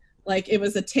UD40. Like, it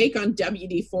was a take on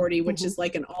WD-40, which is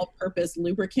like an all-purpose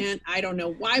lubricant. I don't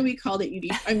know why we called it UD.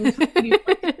 It's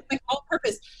like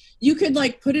all-purpose. You could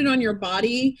like put it on your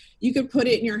body, you could put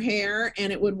it in your hair,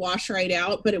 and it would wash right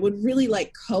out, but it would really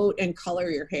like coat and color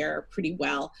your hair pretty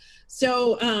well.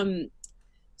 So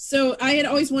I had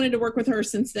always wanted to work with her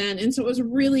since then. And so it was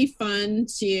really fun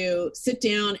to sit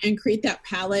down and create that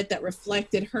palette that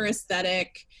reflected her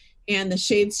aesthetic and the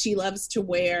shades she loves to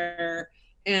wear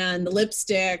and the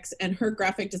lipsticks and her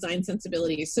graphic design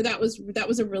sensibilities. So that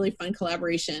was a really fun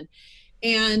collaboration.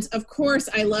 And of course,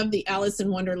 I love the Alice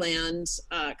in Wonderland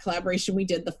collaboration we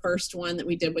did, the first one that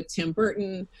we did with Tim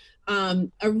Burton. A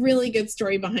really good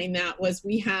story behind that was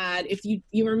we had, if you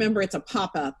remember, it's a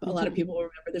pop-up. A lot of people will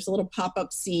remember. There's a little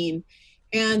pop-up scene,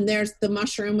 and there's the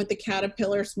mushroom with the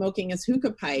caterpillar smoking his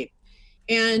hookah pipe.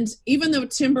 And even though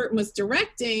Tim Burton was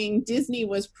directing, Disney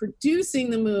was producing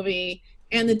the movie,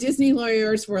 and the Disney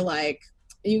lawyers were like,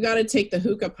 you got to take the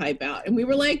hookah pipe out. And we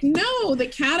were like, no, the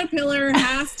caterpillar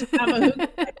has to have a hookah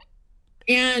pipe.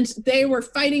 And they were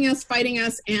fighting us.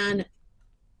 And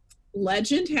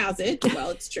legend has it, well,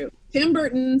 it's true, Tim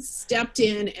Burton stepped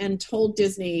in and told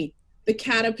Disney the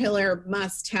caterpillar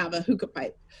must have a hookah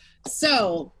pipe.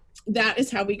 So that is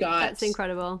how we got. That's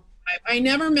incredible. I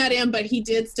never met him, but he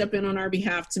did step in on our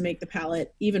behalf to make the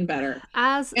palette even better.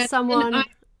 I was going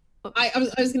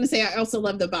to say, I also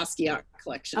love the Basquiat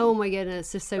collection. Oh my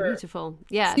goodness, it's so beautiful.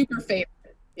 Yeah. Super favorite.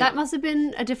 Yeah. That must have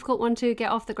been a difficult one to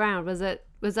get off the ground. Was that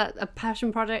a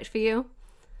passion project for you?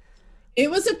 It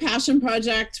was a passion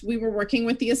project. We were working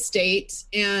with the estate,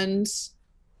 and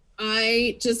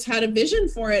I just had a vision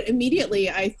for it immediately.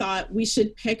 I thought we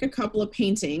should pick a couple of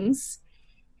paintings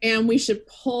and we should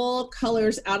pull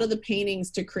colors out of the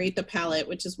paintings to create the palette,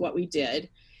 which is what we did.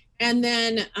 And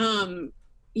then,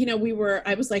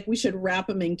 I was like, we should wrap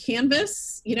them in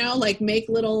canvas, like make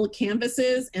little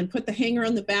canvases and put the hanger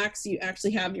on the back so you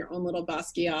actually have your own little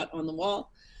Basquiat on the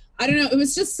wall. I don't know. It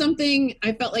was just something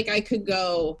I felt like I could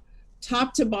go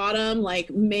top to bottom,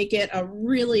 like make it a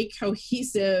really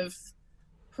cohesive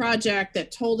project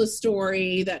that told a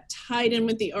story that tied in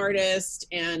with the artist.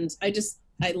 And I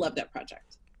love that project.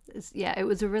 Yeah, it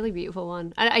was a really beautiful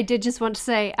one. And I did just want to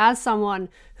say, as someone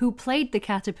who played the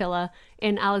caterpillar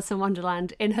in Alice in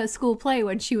Wonderland in her school play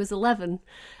when she was 11,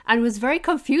 and was very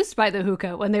confused by the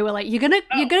hookah when they were like, you're gonna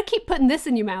keep putting this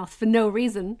in your mouth for no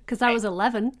reason, because I was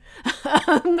 11.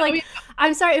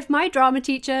 I'm sorry, if my drama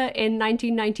teacher in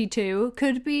 1992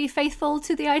 could be faithful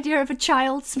to the idea of a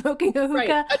child smoking a hookah. Right,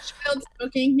 a child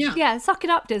smoking, yeah. Yeah, suck it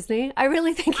up, Disney. I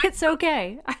really think it's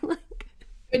okay.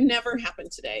 would never happen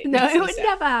today. No, it would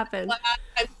never happen.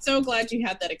 I'm so glad you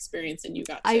had that experience and you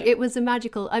got to. It was a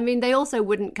magical. I mean, they also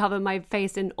wouldn't cover my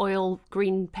face in oil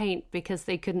green paint because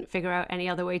they couldn't figure out any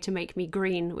other way to make me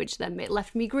green, which then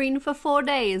left me green for 4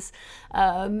 days.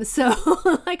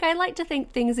 So, like, I like to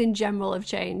think things in general have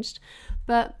changed,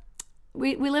 but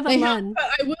we live and learn.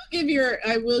 But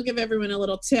I will give everyone a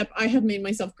little tip. I have made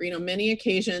myself green on many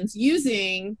occasions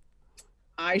using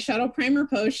eyeshadow primer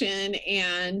potion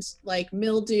and like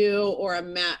mildew or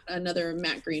another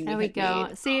matte green. There we go.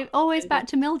 See, always back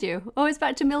to mildew.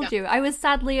 Yeah. I was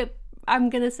sadly,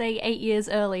 I'm going to say 8 years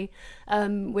early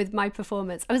with my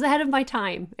performance. I was ahead of my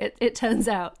time. It turns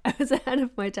out I was ahead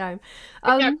of my time.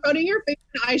 Coating your face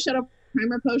in eyeshadow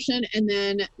primer potion and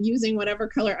then using whatever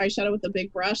color eyeshadow with a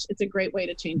big brush. It's a great way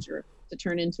to to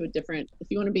turn into a different, if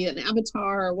you want to be an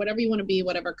avatar or whatever you want to be,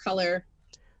 whatever color.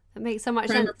 That makes so much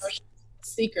sense. Potion.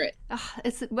 Secret.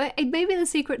 It may be the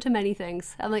secret to many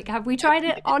things. I'm like, have we tried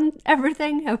it on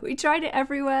everything? Have we tried it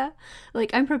everywhere?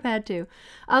 Like, I'm prepared to.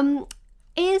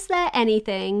 Is there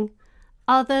anything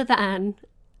other than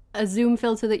a zoom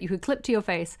filter that you could clip to your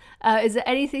face? Is there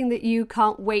anything that you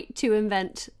can't wait to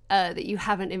invent that you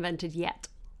haven't invented yet?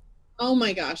 Oh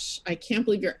my gosh, I can't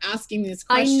believe you're asking these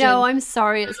questions. I know, I'm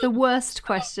sorry. It's the worst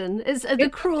question. It's the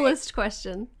cruelest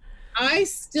question. I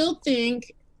still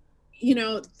think,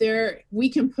 we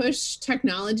can push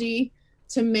technology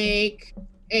to make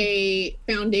a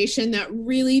foundation that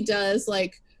really does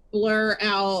like blur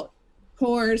out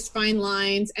pores, fine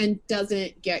lines, and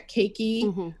doesn't get cakey.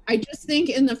 Mm-hmm. I just think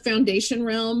in the foundation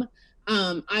realm,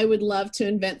 I would love to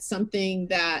invent something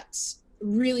that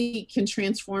really can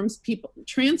transform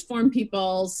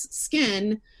people's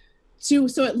skin so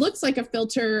it looks like a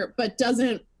filter, but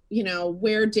doesn't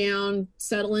wear down,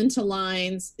 settle into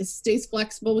lines. It stays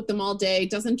flexible with them all day,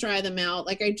 doesn't dry them out.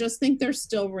 Like, I just think there's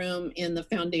still room in the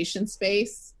foundation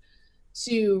space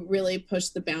to really push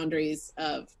the boundaries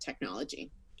of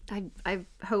technology. I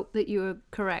hope that you are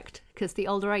correct, because the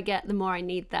older I get, the more I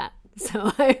need that.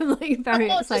 So I'm like very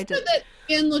excited. Just so that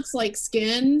skin looks like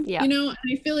skin, and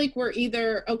I feel like we're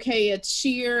either, it's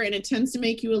sheer and it tends to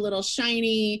make you a little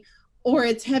shiny, or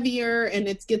it's heavier and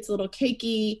it gets a little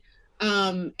cakey.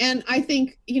 And I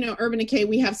think, Urban Decay,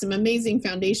 we have some amazing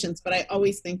foundations, but I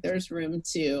always think there's room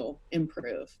to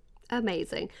improve.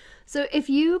 Amazing. So if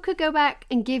you could go back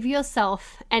and give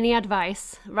yourself any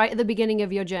advice right at the beginning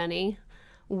of your journey,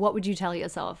 what would you tell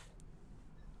yourself?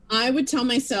 I would tell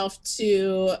myself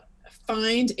to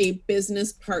find a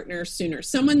business partner sooner,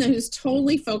 someone that is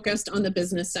totally focused on the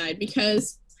business side,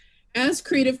 because as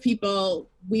creative people,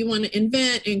 we want to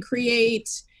invent and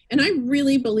create. And I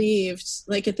really believed,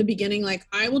 like at the beginning, like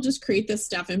I will just create this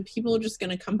stuff and people are just going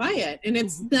to come buy it. And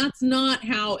that's not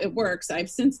how it works. I've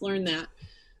since learned that.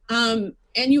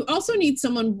 And you also need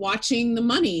someone watching the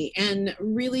money and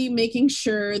really making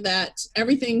sure that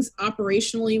everything's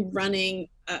operationally running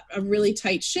a really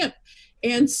tight ship.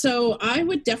 And so I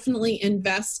would definitely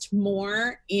invest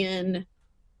more in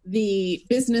the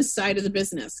business side of the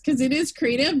business, because it is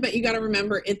creative, but you got to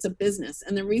remember it's a business.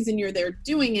 And the reason you're there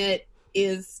doing it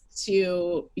is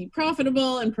to be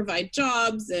profitable and provide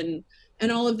jobs and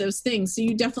all of those things. So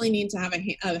you definitely need to have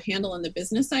a handle on the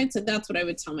business side. So that's what I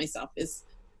would tell myself, is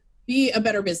be a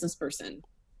better business person.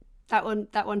 That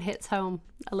one hits home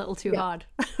a little too hard.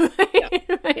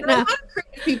 Right now.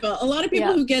 A lot of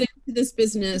people who get into this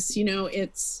business,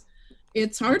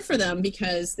 it's hard for them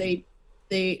because the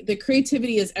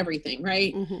creativity is everything,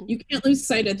 right? Mm-hmm. You can't lose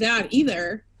sight of that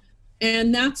either.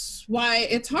 And that's why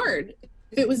it's hard.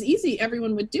 If it was easy,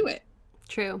 everyone would do it.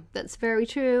 True. That's very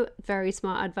true. Very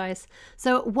smart advice.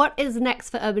 So what is next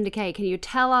for Urban Decay? Can you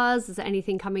tell us? Is there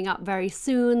anything coming up very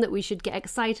soon that we should get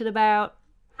excited about?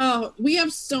 Oh, we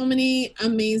have so many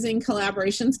amazing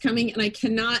collaborations coming, and I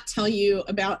cannot tell you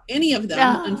about any of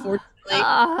them, unfortunately.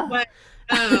 But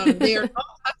they are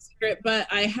all top secret, but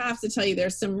I have to tell you,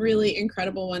 there's some really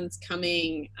incredible ones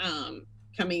coming,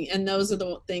 and those are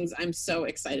the things I'm so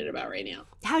excited about right now.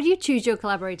 How do you choose your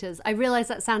collaborators? I realized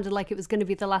that sounded like it was going to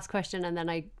be the last question, and then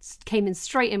I came in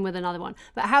straight in with another one.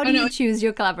 But how do you choose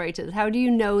your collaborators? How do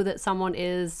you know that someone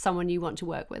is someone you want to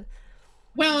work with?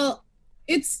 Well,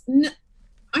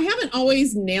 I haven't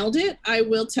always nailed it. I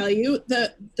will tell you,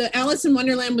 the Alice in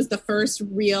Wonderland was the first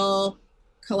real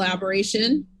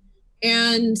collaboration,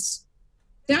 and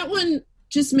that one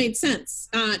just made sense.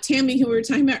 Tammy, who we were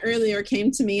talking about earlier,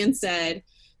 came to me and said,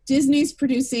 Disney's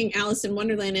producing Alice in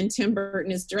Wonderland and Tim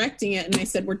Burton is directing it. And I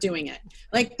said, we're doing it.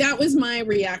 Like, that was my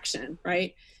reaction,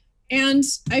 right? And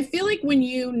I feel like when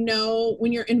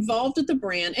you're involved with the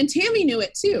brand, and Tammy knew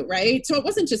it too, right? So it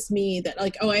wasn't just me that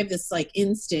like, I have this like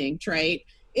instinct, right?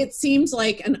 it seemed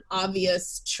like an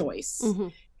obvious choice. Mm-hmm.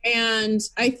 And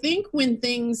I think when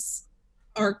things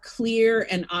are clear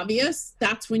and obvious,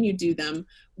 that's when you do them.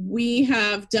 We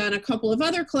have done a couple of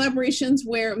other collaborations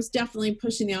where it was definitely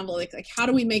pushing the envelope, like how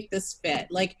do we make this fit?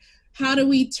 Like, how do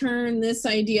we turn this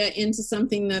idea into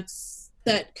something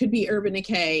that could be Urban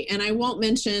Decay? And I won't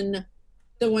mention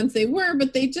the ones they were,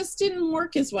 but they just didn't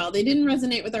work as well. They didn't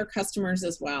resonate with our customers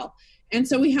as well. And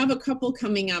so we have a couple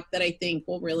coming up that I think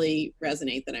will really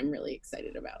resonate, that I'm really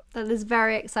excited about. That is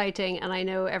very exciting. And I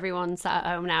know everyone sat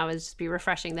at home now is just be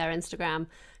refreshing their Instagram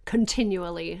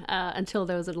continually until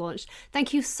those are launched.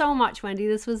 Thank you so much, Wendy.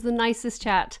 This was the nicest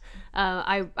chat.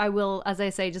 I will, as I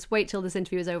say, just wait till this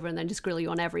interview is over and then just grill you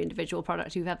on every individual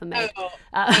product you've ever made.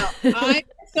 I'm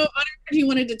so honored you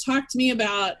wanted to talk to me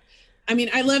about. I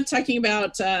mean, I love talking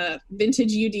about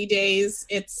vintage UD days.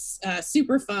 It's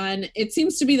super fun. It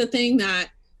seems to be the thing that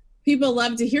people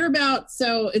love to hear about.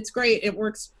 So it's great. It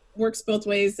works both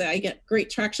ways. I get great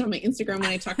traction on my Instagram when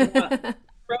I talk about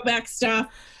throwback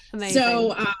stuff. Amazing.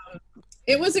 So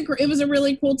it was a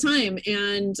really cool time,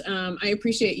 and I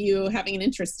appreciate you having an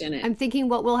interest in it. I'm thinking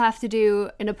what we'll have to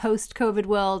do in a post-COVID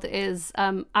world is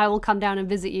I will come down and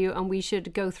visit you, and we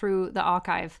should go through the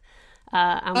archive.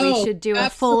 And we should do a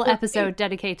full episode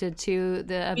dedicated to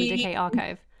the Urban Decay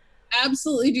archive.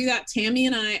 Absolutely do that. Tammy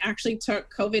and I actually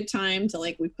took COVID time to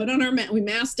we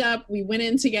masked up, we went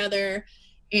in together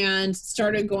and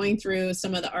started going through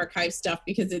some of the archive stuff,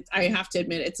 because I have to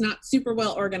admit, it's not super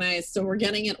well organized. So we're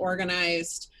getting it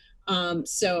organized.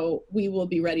 So we will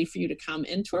be ready for you to come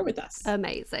and tour with us.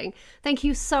 Amazing. Thank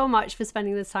you so much for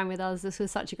spending this time with us. This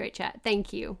was such a great chat.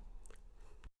 Thank you.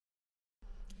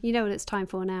 You know what it's time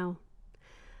for now.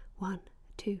 1,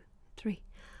 2, 3.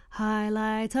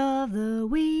 Highlight of the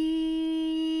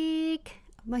week.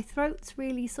 My throat's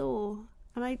really sore,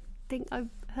 and I think I've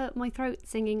hurt my throat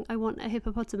singing I Want a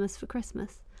Hippopotamus for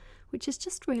Christmas, which is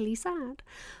just really sad.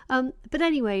 But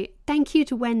anyway, thank you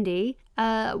to Wendy.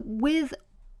 With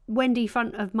Wendy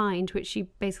front of mind, which she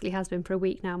basically has been for a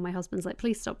week now, my husband's like,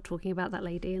 please stop talking about that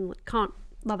lady, and like, can't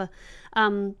love her.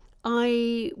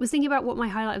 I was thinking about what my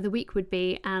highlight of the week would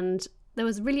be, and there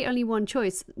was really only one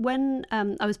choice. When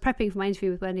I was prepping for my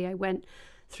interview with Wendy, I went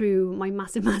through my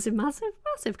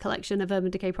massive collection of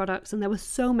Urban Decay products, and there were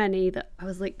so many that I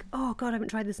was like, oh god, I haven't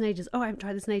tried this in ages. Oh, I haven't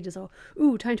tried this in ages. Or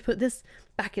ooh, time to put this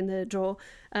back in the drawer.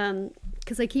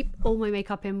 Because I keep all my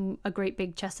makeup in a great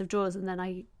big chest of drawers, and then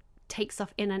I take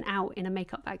stuff in and out in a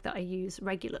makeup bag that I use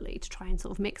regularly to try and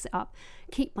sort of mix it up,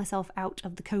 keep myself out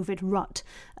of the COVID rut,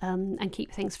 and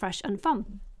keep things fresh and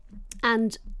fun.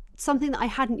 And something that I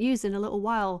hadn't used in a little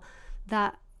while,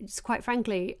 that just quite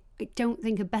frankly I don't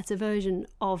think a better version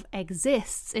of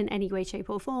exists in any way,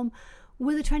 shape or form,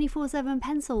 were the 24/7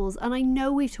 pencils. And I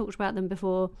know we've talked about them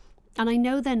before, and I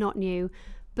know they're not new,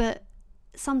 but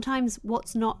sometimes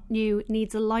what's not new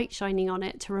needs a light shining on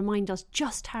it to remind us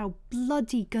just how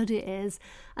bloody good it is.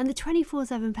 And the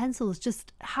 24/7 pencils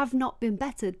just have not been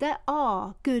bettered. There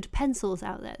are good pencils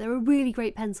out there. There are really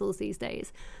great pencils these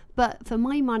days. But for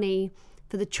my money,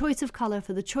 for the choice of colour,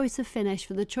 for the choice of finish,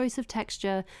 for the choice of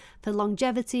texture, for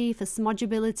longevity, for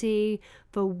smudgeability,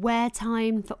 for wear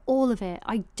time, for all of it,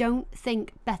 I don't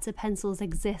think better pencils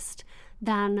exist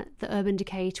than the Urban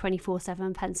Decay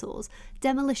 24/7 pencils.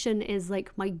 Demolition is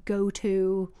like my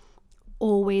go-to,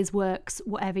 always works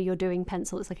whatever you're doing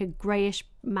pencil. It's like a greyish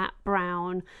matte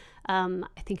brown. I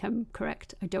think I'm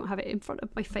correct. I don't have it in front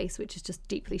of my face, which is just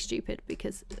deeply stupid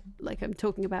because like I'm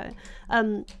talking about it.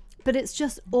 But it's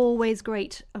just always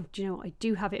great. Oh, do you know what? I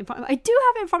do have it in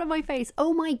front of my face.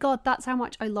 Oh my god, that's how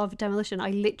much I love Demolition. I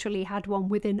literally had one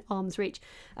within arm's reach,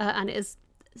 and it has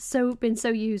been so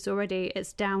used already.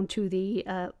 It's down to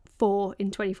the 4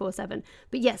 in 24/7.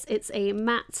 But yes, it's a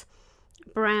matte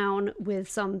brown with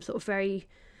some sort of very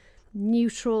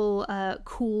neutral,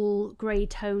 cool grey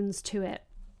tones to it.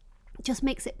 Just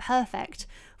makes it perfect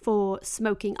for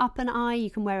smoking up an eye. You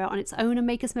can wear it on its own and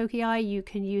make a smoky eye. You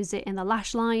can use it in the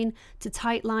lash line to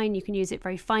tight line. You can use it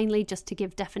very finely just to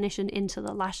give definition into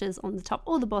the lashes on the top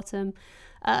or the bottom.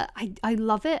 I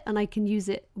love it, and I can use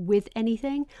it with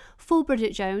anything. Full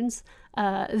Bridget Jones.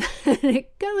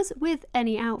 It goes with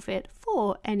any outfit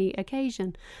for any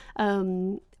occasion.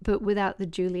 But without the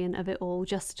Julian of it all,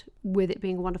 just with it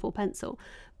being a wonderful pencil.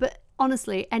 But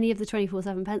honestly, any of the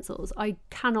 24/7 pencils, I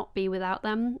cannot be without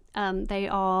them. They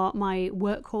are my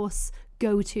workhorse,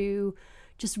 go-to,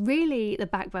 just really the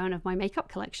backbone of my makeup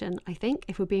collection, I think,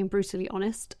 if we're being brutally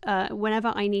honest. Whenever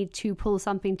I need to pull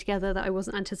something together that I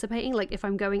wasn't anticipating, like if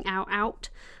I'm going out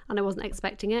and I wasn't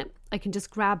expecting it, I can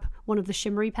just grab one of the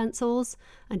shimmery pencils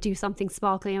and do something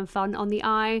sparkly and fun on the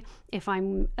eye. If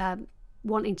I'm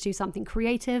wanting to do something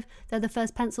creative, they're the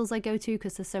first pencils I go to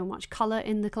because there's so much colour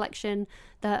in the collection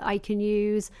that I can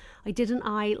use. I did an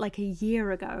eye like a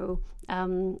year ago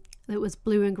that was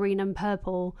blue and green and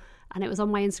purple, and it was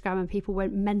on my Instagram and people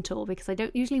went mental because I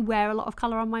don't usually wear a lot of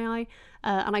colour on my eye,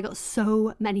 and I got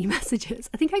so many messages.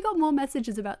 I think I got more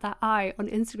messages about that eye on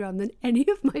Instagram than any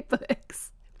of my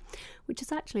books, which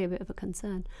is actually a bit of a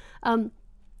concern.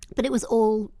 But it was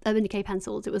all Urban Decay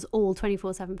pencils. It was all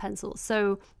 24/7 pencils.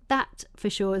 So that for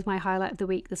sure is my highlight of the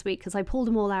week this week, because I pulled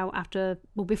them all out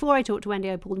before I talked to Wendy,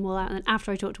 I pulled them all out. And then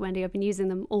after I talked to Wendy, I've been using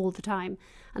them all the time.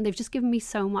 And they've just given me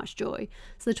so much joy.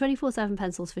 So the 24/7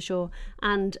 pencils for sure.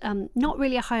 And not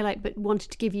really a highlight, but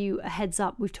wanted to give you a heads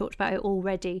up. We've talked about it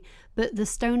already. But the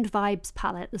Stoned Vibes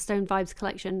palette, the Stoned Vibes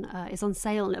collection, is on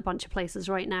sale in a bunch of places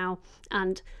right now.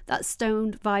 And that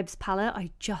Stoned Vibes palette,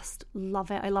 I just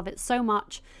love it. I love it so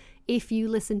much. If you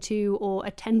listened to or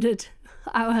if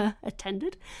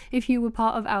you were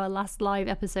part of our last live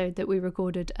episode that we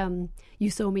recorded, you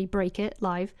saw me break it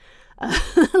live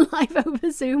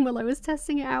over Zoom while I was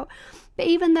testing it out. But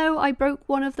even though I broke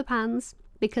one of the pans,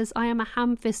 because I am a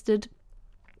ham-fisted,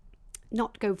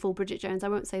 not go full Bridget Jones, I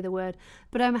won't say the word,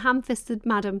 but I'm a ham-fisted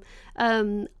madam,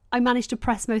 I managed to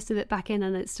press most of it back in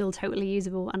and it's still totally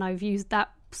usable. And I've used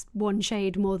that one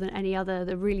shade more than any other,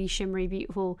 the really shimmery,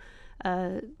 beautiful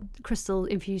crystal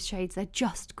infused shades. They're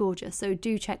just gorgeous, so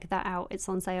do check that out. It's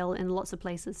on sale in lots of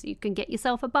places, so you can get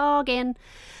yourself a bargain.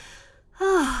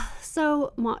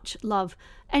 So much love.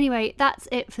 Anyway, that's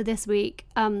it for this week.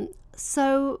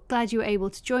 So glad you were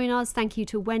able to join us. Thank you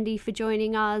to Wendy for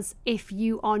joining us. If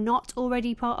you are not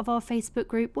already part of our Facebook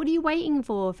group, what are you waiting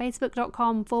for?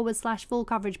 Facebook.com/Full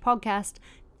Coverage Podcast.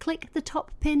 Click the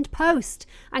top pinned post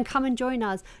and come and join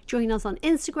us. Join us on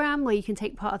Instagram, where you can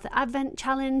take part of the Advent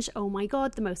Challenge. Oh my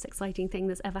God, the most exciting thing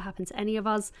that's ever happened to any of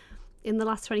us in the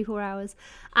last 24 hours.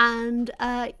 And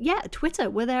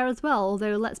Twitter, we're there as well.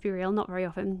 Although, let's be real, not very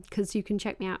often, because you can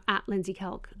check me out at Lindsay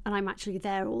Kelk, and I'm actually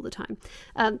there all the time.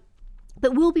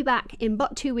 But we'll be back in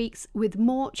but 2 weeks with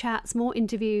more chats, more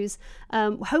interviews,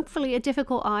 hopefully a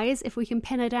Difficult Eyes, if we can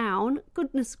pin her down.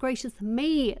 Goodness gracious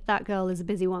me, that girl is a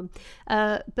busy one.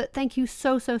 But thank you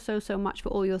so much for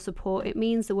all your support. It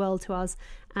means the world to us,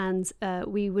 and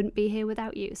we wouldn't be here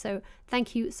without you. So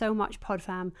thank you so much,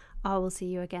 PodFam. I will see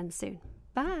you again soon.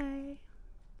 Bye.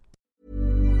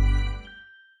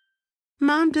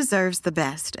 Mom deserves the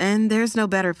best, and there's no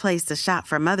better place to shop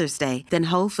for Mother's Day than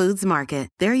Whole Foods Market.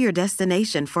 They're your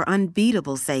destination for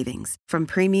unbeatable savings, from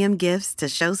premium gifts to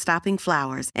show-stopping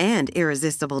flowers and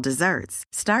irresistible desserts.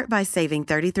 Start by saving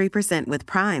 33% with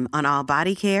Prime on all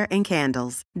body care and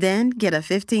candles. Then get a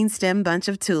 15-stem bunch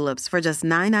of tulips for just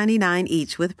 $9.99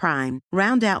 each with Prime.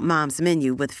 Round out Mom's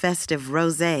menu with festive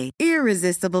rosé,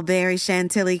 irresistible berry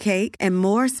chantilly cake, and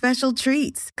more special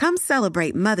treats. Come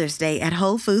celebrate Mother's Day at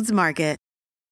Whole Foods Market.